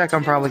get the check,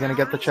 I'm probably gonna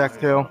get the check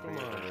too.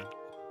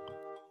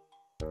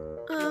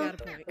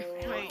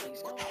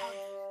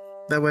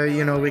 That way,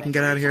 you know, we can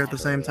get out of here at the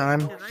same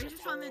time.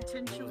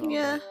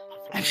 Yeah.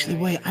 Actually,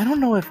 wait, I don't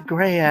know if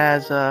Gray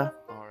has,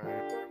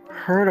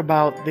 heard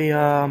about the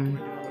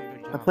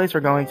place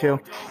we're going to.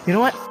 You know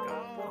what?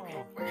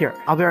 Here,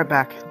 I'll be right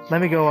back.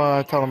 Let me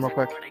go, tell them real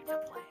quick.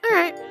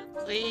 Alright.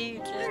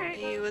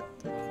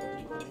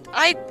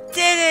 I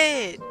did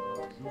it!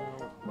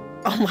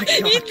 Oh my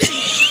god.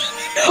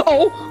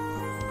 Oh.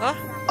 Huh?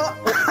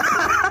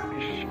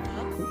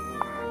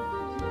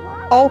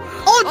 Oh.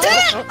 Oh, did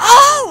it!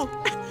 Oh!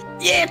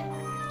 Yeah.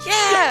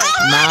 Yeah!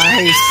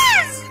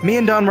 Nice! Me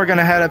and Dawn were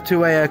gonna head up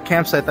to a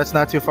campsite that's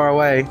not too far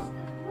away.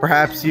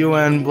 Perhaps you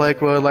and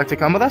Blake would like to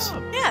come with us?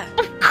 Yeah.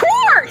 Of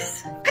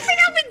course! I think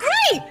that'd be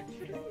great!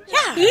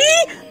 Yeah!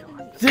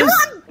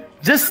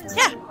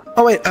 Yeah.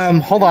 Oh wait,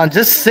 hold on.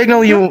 Just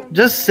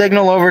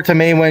signal over to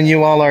me when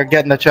you all are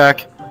getting the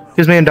check.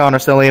 Because me and Dawn are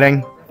still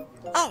eating.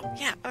 Oh,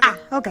 yeah, okay.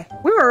 Okay.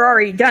 We were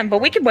already done,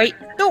 but we can wait.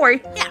 Don't worry.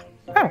 Yeah.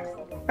 Oh,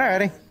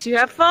 alrighty. You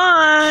have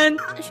fun!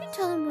 I should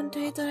tell him one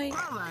day that I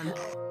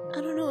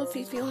don't know if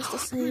he feels the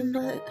same,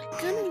 but I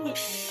kind of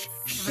wish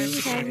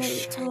I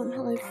might tell him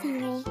how I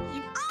feel.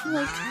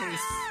 Like, I'm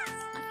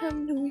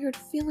having a weird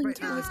feeling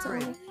to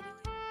myself.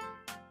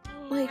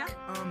 Like,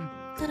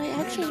 that I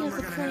actually have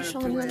a crush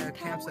on him. When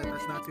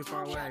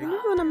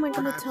am I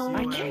gonna tell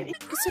him?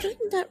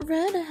 Considering that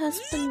Red has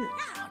been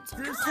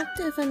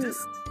protective and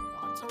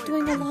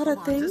doing a lot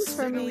of things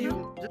for me,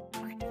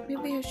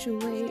 maybe I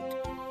should wait.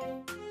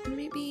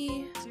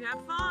 Maybe...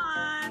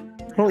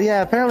 Well,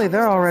 yeah, apparently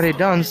they're already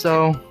done,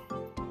 so...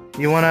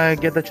 You wanna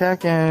get the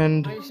check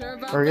and...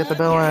 Or get the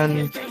bill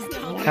and...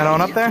 head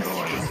on up there?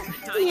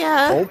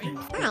 Yeah.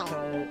 I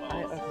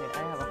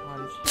have a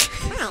hunch.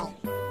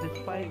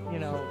 Despite, you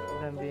know...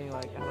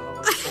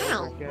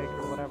 cake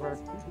or whatever.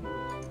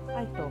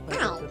 I still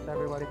think it's just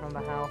everybody from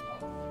the house.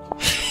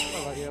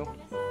 What about you?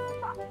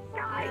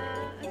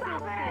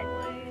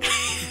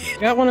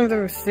 Got one of the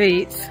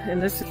receipts,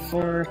 and this is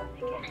for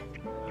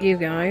you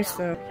guys,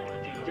 so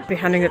I'll be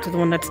handing it to the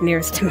one that's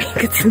nearest to me,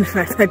 because in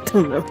fact I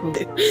don't know who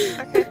it is.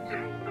 Okay.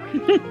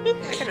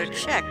 I gotta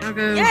check. I'll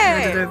go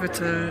hand it over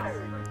to...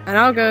 And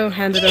I'll go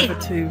hand it over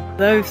to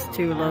those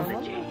two lovely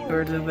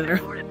birds over there.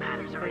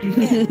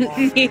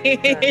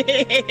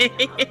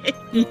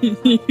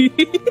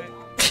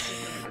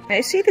 I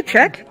see the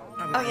check.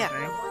 Oh yeah.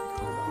 Here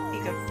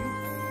you go.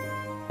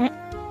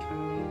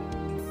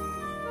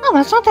 Oh,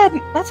 that's not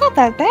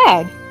that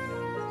bad.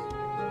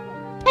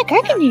 Heck,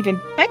 I can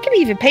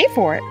even pay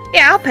for it.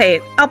 Yeah, I'll pay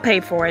it. I'll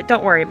pay for it.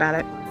 Don't worry about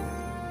it.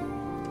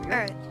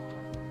 Alright.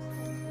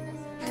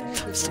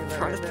 I'm so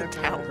proud of the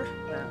tower.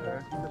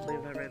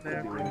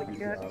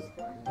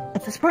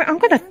 At this point, I'm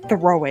gonna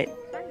throw it.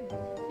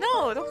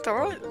 No, don't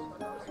throw it.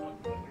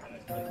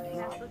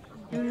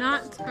 Do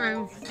not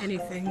throw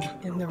anything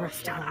in the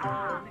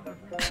restaurant.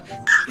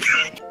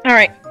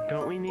 Alright.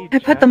 Don't we need I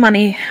put the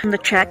money on the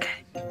check.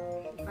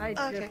 I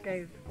just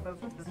gave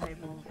both of the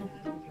tables.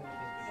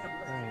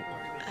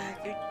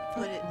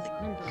 Put it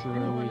So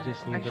then we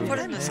just need to put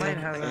it in the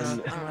side.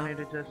 Money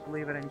to just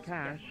leave it in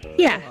cash.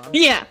 Yeah.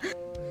 Yeah,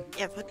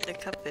 put the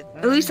cup in.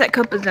 At least that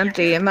cup is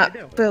empty and not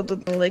filled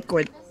with the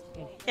liquid.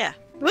 Yeah.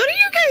 What are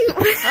you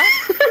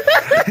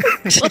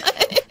guys?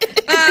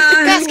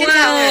 Basket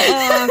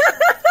tower.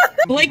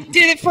 Blake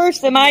did it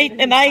first, and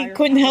I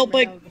couldn't help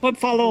but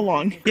follow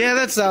along. Yeah,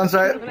 that sounds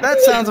right. That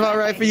sounds about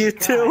right for you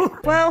too.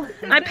 Well,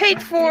 I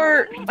paid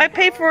for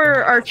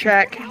our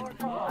check.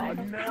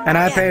 And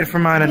I paid for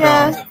mine and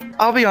Dawn's.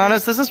 I'll be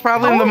honest, this is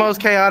probably the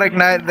most chaotic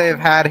night they've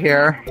had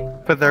here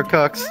with their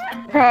cooks.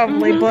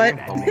 Probably, but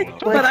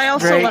I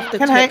also Great. left a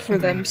tip for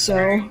them,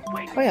 so.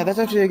 Oh yeah, that's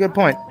actually a good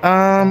point.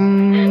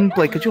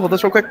 Blake, could you hold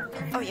this real quick?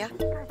 Oh yeah.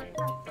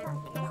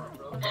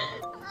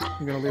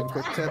 I'm gonna leave a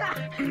quick tip.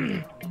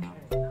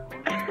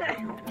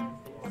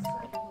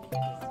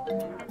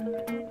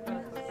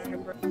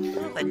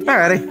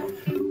 Alrighty.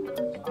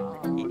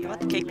 You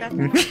want the cake back?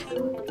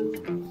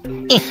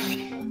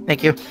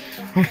 Thank you.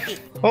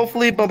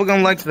 Hopefully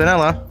Bubblegum likes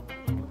vanilla.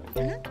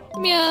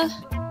 Yeah.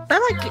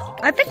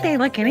 I think they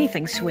like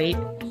anything sweet.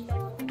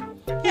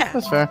 Yeah.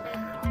 That's fair.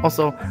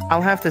 Also,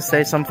 I'll have to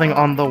say something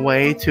on the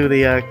way to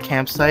the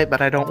campsite,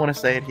 but I don't want to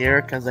say it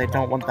here because I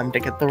don't want them to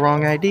get the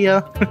wrong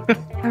idea.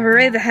 Are we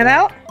ready to head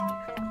out?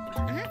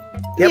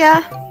 Yep.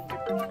 Yeah.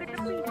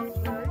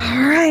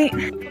 Alright.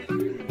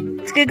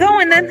 Let's get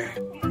going then.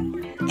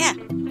 Yeah.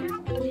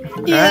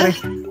 Yeah.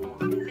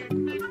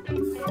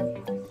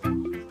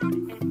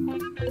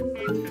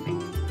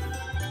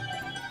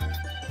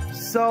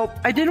 So,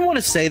 I didn't want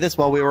to say this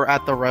while we were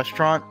at the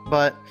restaurant,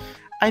 but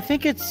I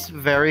think it's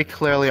very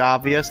clearly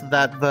obvious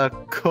that the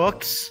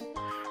cooks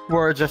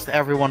were just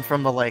everyone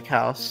from the lake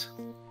house.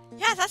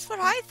 Yeah, that's what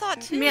I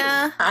thought too.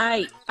 Yeah,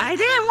 I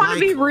didn't want to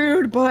be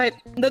rude, but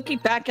looking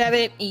back at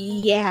it,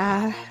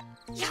 yeah.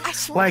 Yeah, I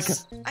swear. Like,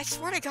 I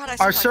swear to God, I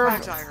saw our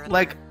Quagsire.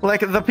 like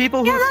the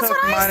people who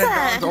took mine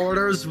and Dawn's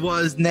orders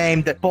was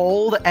named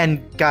Bold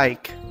and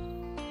Gyke.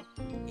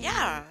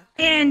 Yeah.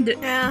 And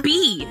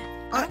B.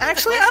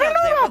 Actually, I don't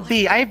know about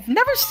B. I've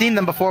never seen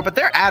them before, but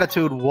their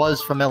attitude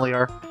was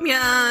familiar.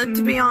 Yeah,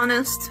 to be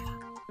honest.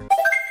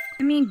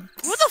 I mean,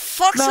 who the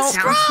fuck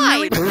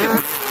subscribed?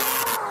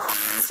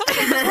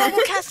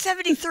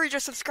 RoboCat73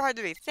 just subscribed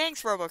to me.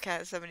 Thanks,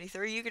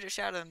 RoboCat73. You get a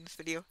shout out in this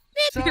video.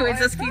 So I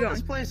found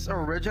this place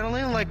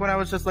originally, like when I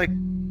was just like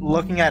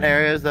looking at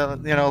areas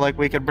that like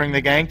we could bring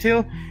the gang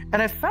to,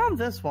 and I found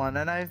this one,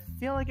 and I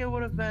feel like it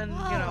would have been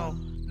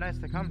nice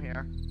to come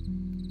here.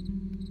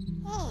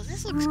 Oh,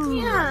 this looks cool.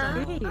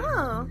 Yeah.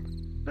 Oh.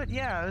 But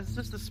yeah, it's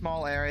just a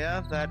small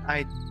area that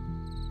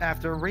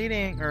after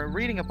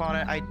reading upon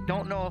it, I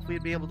don't know if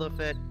we'd be able to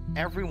fit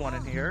everyone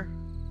in here.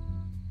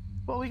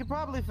 Well, we could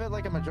probably fit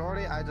like a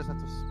majority. I'd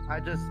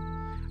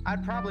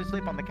probably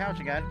sleep on the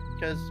couch again,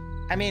 because,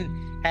 I mean,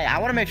 hey, I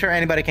want to make sure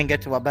anybody can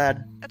get to a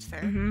bed. That's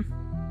fair.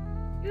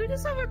 You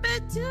deserve a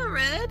bed too,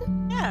 Red.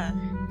 Yeah.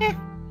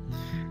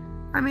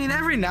 I mean,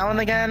 every now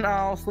and again,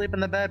 I'll sleep in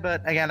the bed,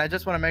 but again, I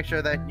just want to make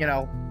sure that,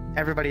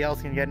 everybody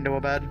else can get into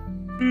a bed.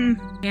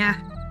 Yeah.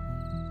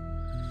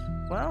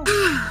 Well,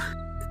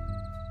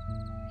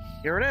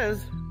 here it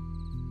is.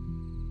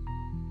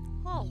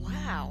 Oh,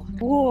 wow.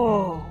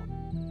 Whoa.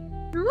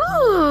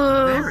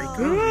 Ooh. Very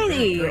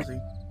pretty. cozy.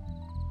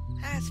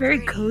 That's Very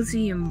pretty.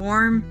 cozy and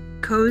warm.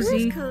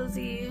 Cozy. It is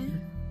cozy.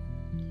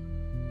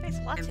 Nice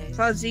latte.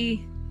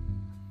 Fuzzy.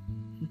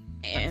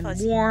 And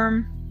fuzzy.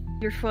 warm.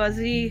 You're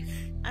fuzzy.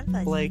 I'm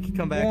fuzzy. Blake,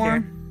 come back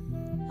Warm. here.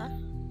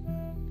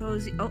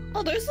 Cozy.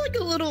 Oh, there's like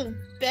a little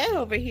bed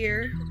over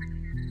here.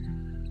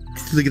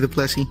 Look at the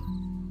plushie.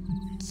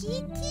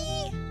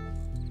 Kitty.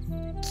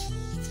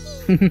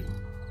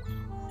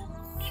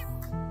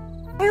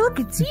 Hey, look,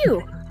 it's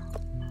you.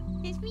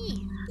 It's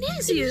me.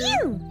 It's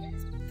you.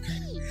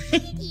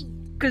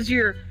 Because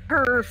you're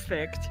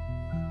perfect.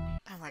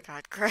 Oh my my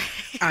god, Gray.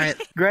 Alright,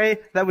 Gray,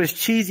 that was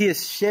cheesy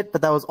as shit,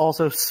 but that was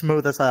also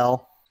smooth as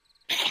hell.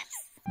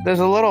 There's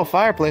a little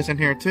fireplace in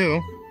here,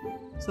 too.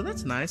 So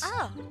that's nice.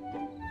 Oh.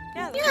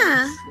 Yeah.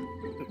 Yeah.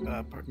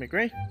 Pardon me,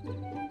 Gray. I'm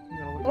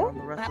gonna look around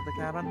the rest of the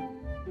cabin.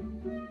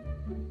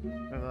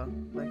 Or the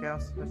lake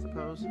house, I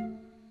suppose.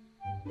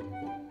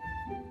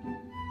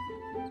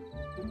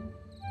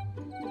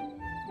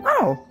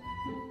 Oh!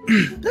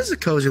 This is a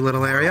cozy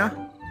little area.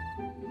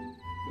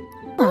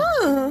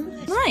 Oh,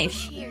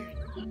 nice.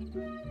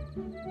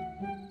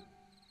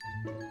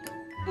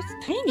 It's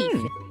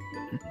tiny.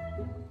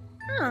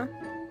 Huh.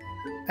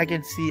 I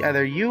can see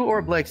either you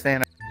or Blake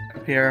staying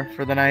up here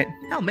for the night.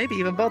 Hell, maybe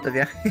even both of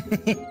you.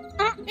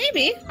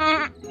 Maybe.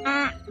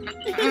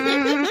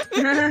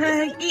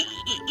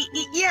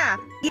 Yeah.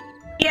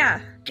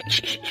 Yeah.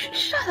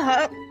 Shut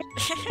up.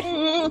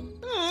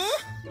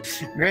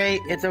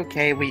 Great, it's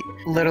okay.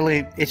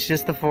 It's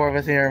just the four of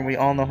us here, and we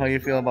all know how you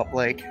feel about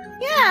Blake.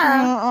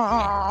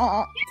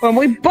 Yeah. Well,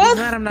 we both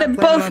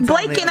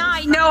Blake and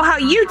I know how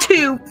you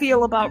two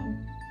feel about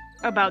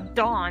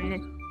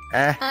Dawn.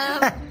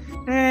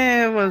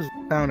 It was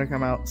bound to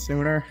come out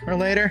sooner or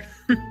later.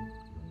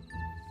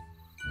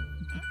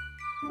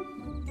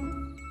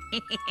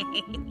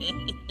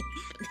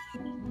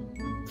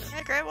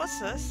 Hey, Gray, what's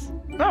this?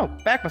 Oh,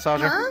 back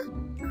massager. Huh?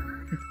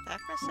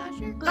 Back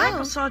massager? Back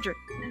massager.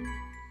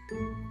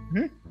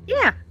 Hmm?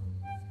 Yeah.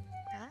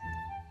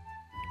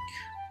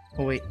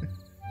 Oh, wait.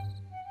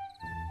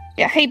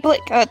 Yeah. Hey,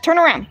 Blake. Turn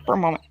around for a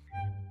moment.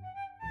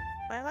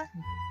 What?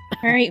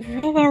 All right.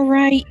 What about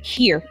right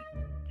here?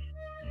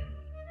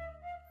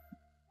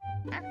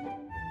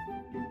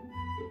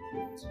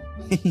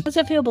 How's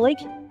that feel, Blake?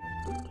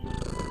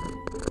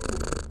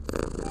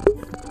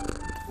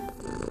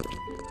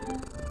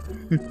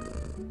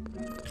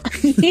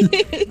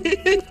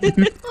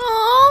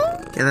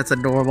 Aww. Yeah, that's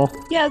adorable.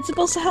 Yeah, it's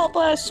supposed to help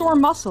sore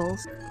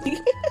muscles.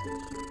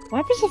 What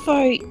happens if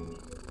I...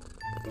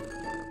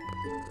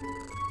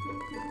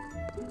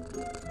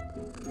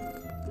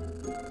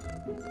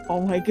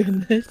 Oh my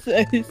goodness,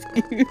 that is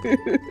cute.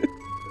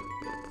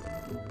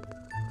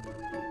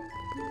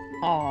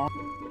 Aww.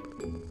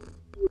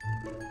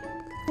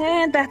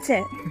 And that's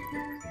it.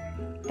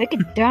 I think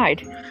it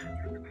died.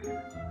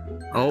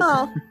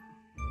 Oh.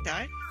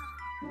 Died?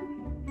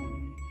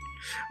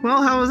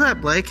 Well, how was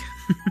that, Blake?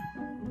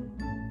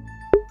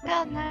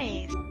 Oh,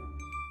 nice.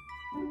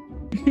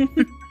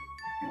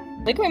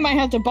 I think we might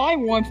have to buy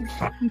one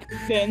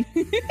then.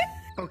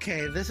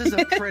 Okay, this is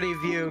a pretty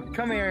view.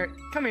 Come here,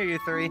 you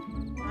three.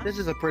 This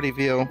is a pretty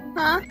view.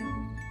 Huh?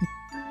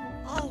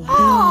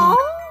 Oh.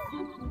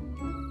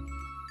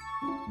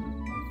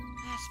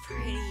 That's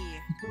pretty.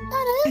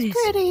 That is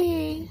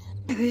pretty.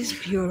 It is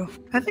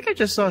beautiful. I think I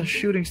just saw a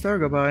shooting star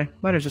go by.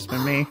 Might have just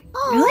been me.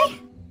 Really?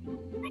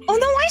 Oh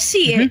no, I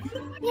see it.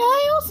 Yeah,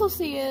 I also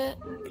see it.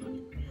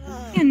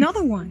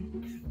 Another one.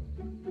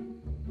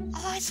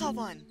 Oh, I saw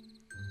one.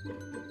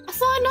 I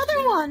saw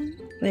another one.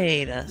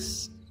 Wait a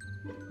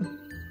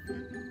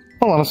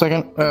Hold on a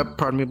second.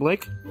 Pardon me,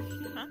 Blake.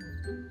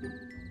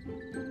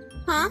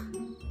 Huh?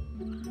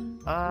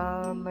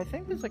 I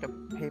think there's like a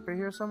paper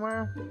here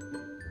somewhere.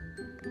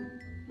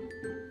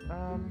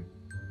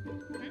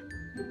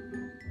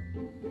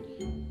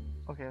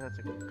 Okay, that's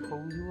a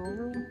cozy little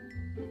room.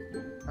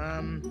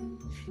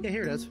 Yeah,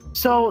 here it is.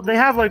 So they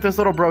have like this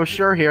little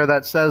brochure here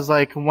that says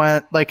like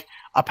when, like,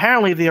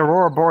 apparently the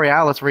Aurora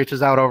Borealis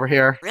reaches out over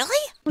here.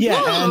 Really? Yeah,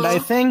 Whoa. and I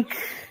think,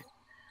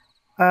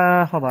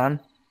 hold on.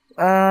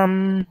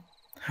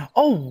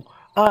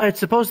 It's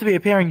supposed to be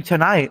appearing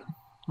tonight,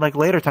 like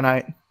later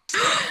tonight.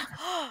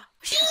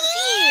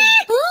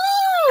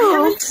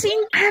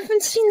 I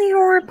haven't seen the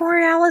Aurora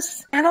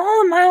Borealis at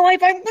all in my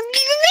life.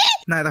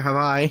 Neither have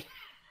I.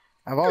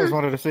 I've always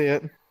wanted to see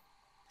it.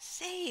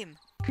 Same.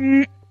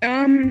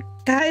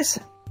 Guys.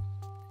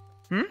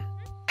 Huh?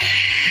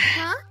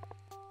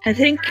 I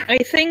think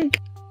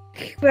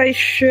I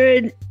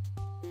should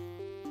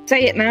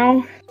say it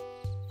now.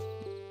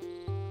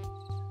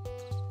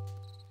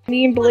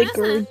 Me and Blake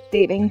are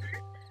dating.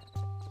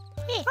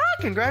 Oh,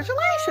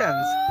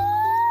 congratulations!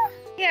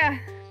 Yeah.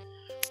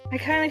 I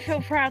kind of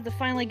feel proud to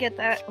finally get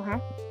that.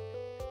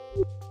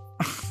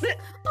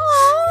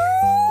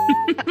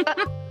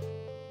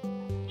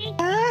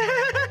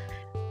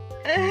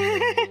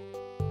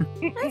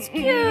 That's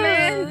cute.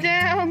 Man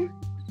down.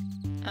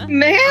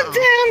 Man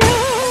down.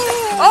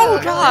 Oh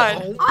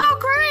god. Oh,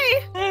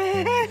 great.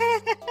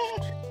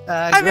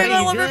 I'm in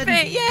my lumber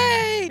pit.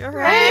 Yay! I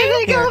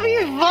think I'll be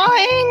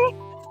fine.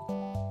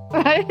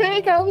 I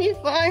think I'll be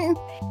fine.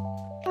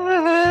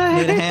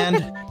 Need a hand?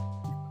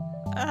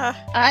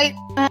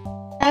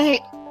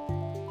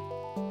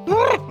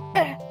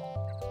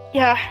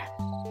 Yeah.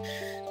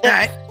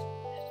 Alright.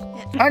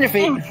 On your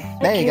feet.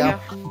 There you go.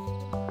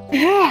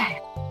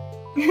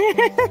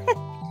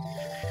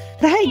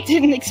 I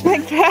didn't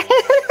expect that.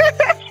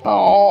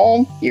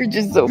 Oh, you're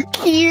just so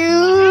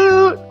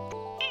cute.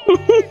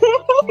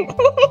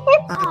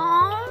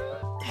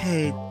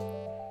 Hey,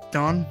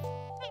 Dawn.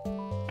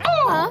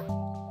 Huh?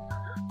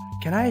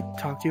 Can I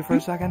talk to you for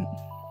a second?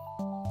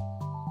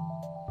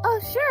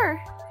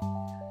 sure.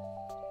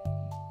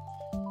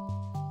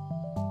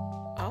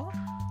 Oh?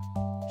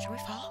 Should we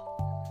follow?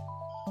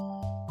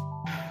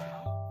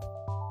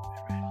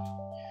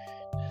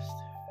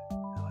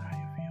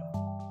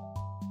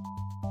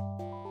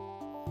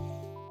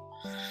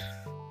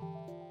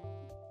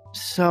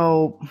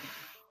 So,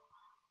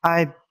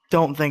 I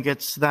don't think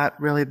it's that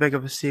really big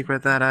of a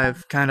secret that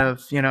I've kind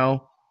of,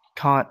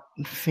 caught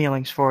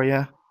feelings for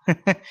you.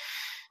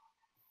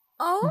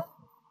 Oh?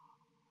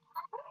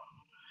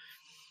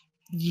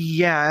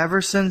 Yeah,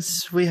 ever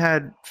since we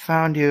had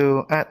found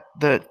you at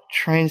the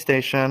train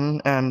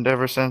station, and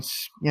ever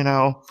since,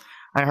 I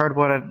heard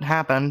what had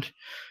happened,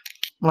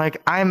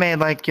 I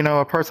made,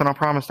 a personal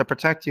promise to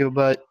protect you,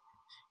 but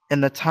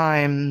in the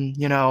time,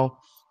 I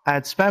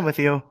had spent with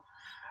you,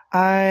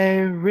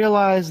 I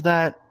realized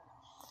that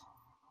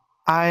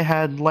I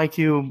had liked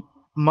you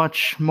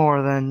much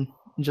more than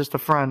just a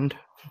friend.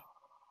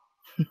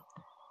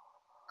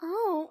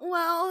 Oh,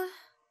 well...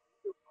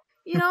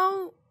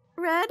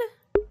 Red?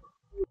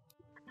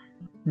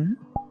 Hmm?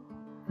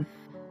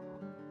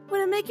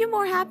 Would it make you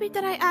more happy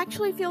that I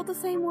actually feel the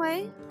same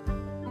way?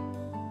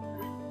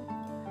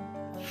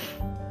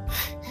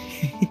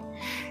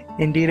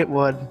 Indeed it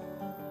would.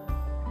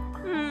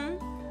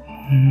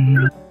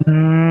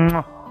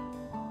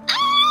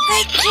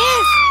 They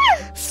kiss!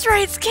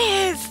 Straight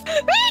kiss!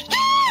 They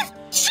kiss!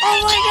 Oh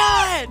my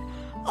god!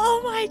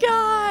 Oh my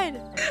god!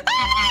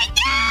 Oh my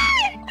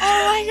god!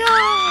 Oh my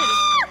god!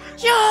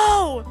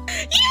 Yo!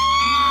 Yo!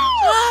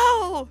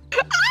 Oh!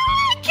 Oh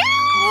my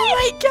god! Oh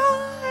my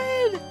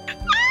god!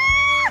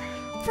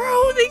 Bro,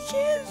 they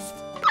kissed!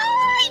 Oh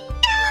my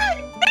god!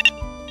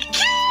 They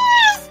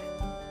kissed!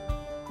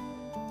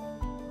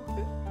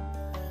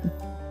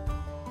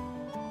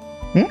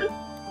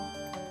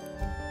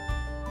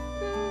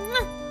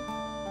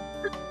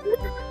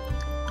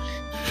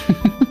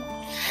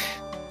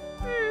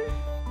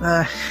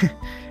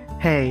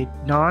 Hey,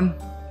 Dawn?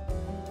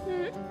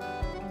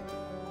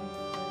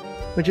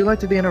 Would you like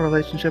to be in a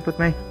relationship with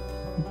me?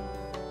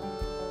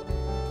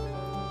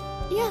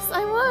 Yes,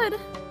 I would.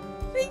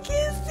 They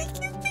kissed! They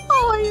kissed!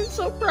 Oh, I am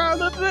so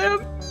proud of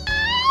them.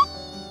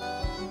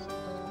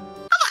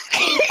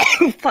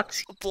 Fuck.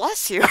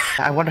 Bless you.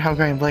 I wonder how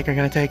Gray and Blake are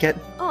gonna take it.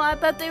 Oh, I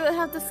bet they would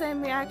have the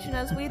same reaction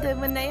as we did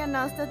when they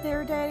announced that they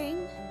were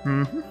dating.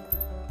 Mm-hmm.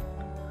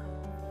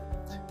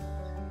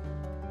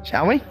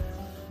 Shall we?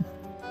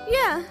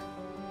 Yeah.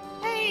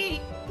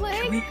 Hey,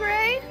 Blake,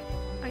 Gray?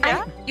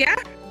 Yeah? Yeah?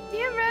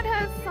 Me and Red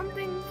has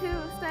something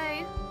to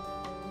say.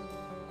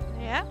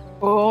 Yeah?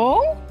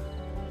 Oh?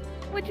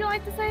 Would you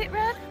like to say it,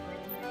 Red?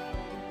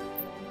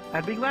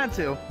 I'd be glad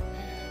to.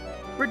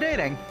 We're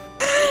dating.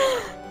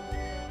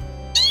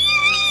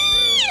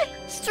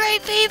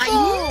 Straight people!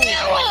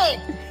 I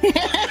knew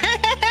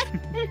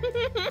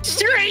it!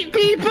 Straight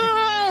people!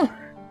 Oh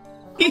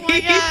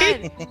my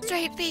god!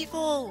 Straight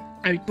people!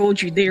 I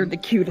told you they're the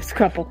cutest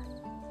couple.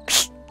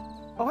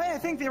 Oh hey, I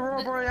think the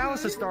Aurora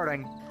Borealis is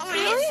starting. Oh,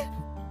 really?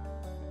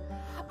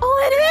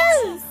 Oh, it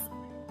is!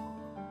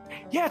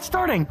 Yeah, it's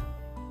starting.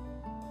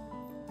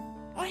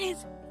 What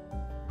is...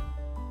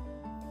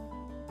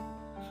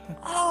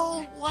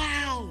 Oh,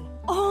 wow!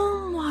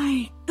 Oh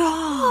my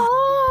god!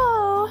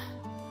 Oh!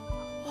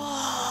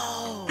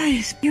 Whoa! That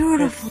is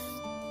beautiful.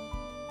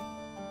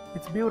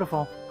 It's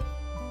beautiful.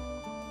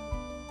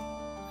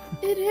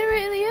 It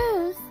really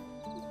is.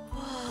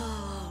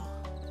 Whoa!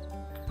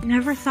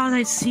 Never thought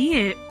I'd see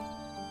it.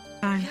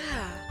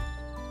 Yeah.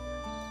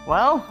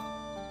 Well,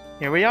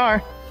 here we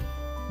are.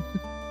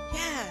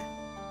 Yeah.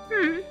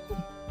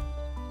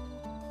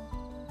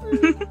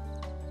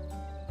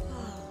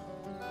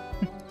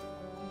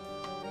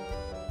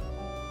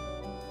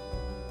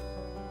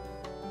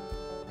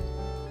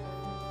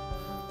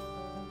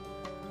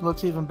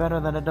 Looks even better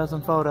than it does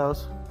in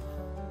photos.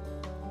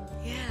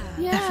 Yeah.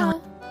 Yeah.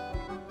 Definitely.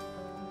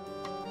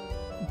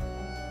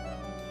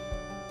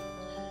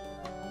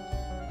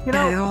 You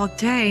know, all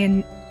day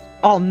and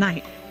all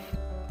night.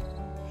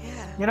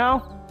 Yeah.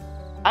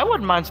 I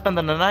wouldn't mind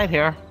spending the night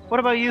here. What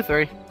about you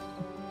three?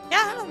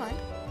 Yeah, I don't mind.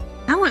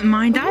 I wouldn't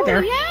mind either.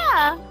 Oh,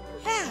 yeah.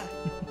 Yeah.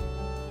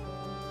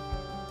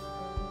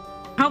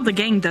 I hope the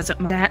gang doesn't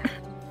mind that.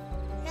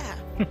 Yeah.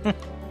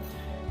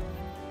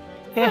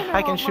 Yeah,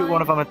 I can shoot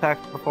one of them a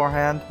text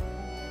beforehand.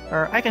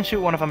 Or I can shoot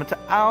one of them a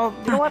text.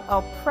 You know what?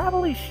 I'll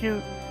probably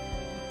shoot...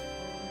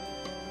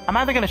 I'm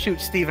either gonna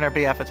shoot Steven or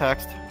BF a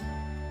text.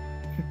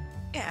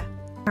 Yeah.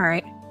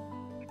 Alright.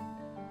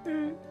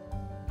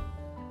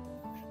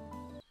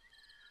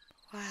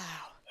 Wow.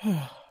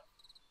 Wow.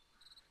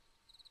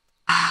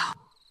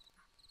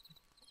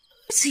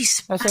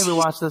 I say we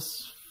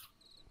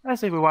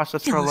watch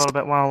this for a little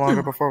bit while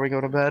longer before we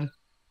go to bed.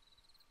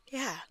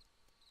 Yeah.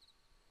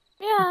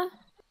 Yeah.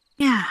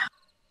 Yeah.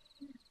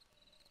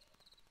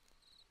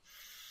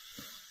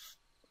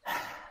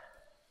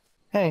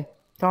 Hey,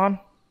 Dawn.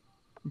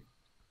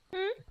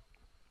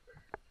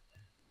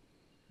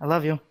 I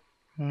love you.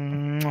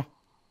 Mwah.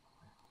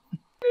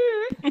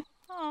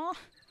 Aw.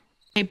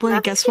 Hey,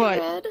 Blake, guess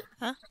what?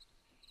 Huh?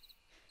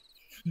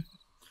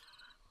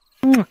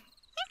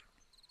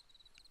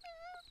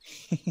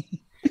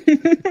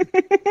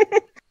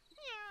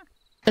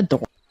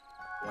 Adorable.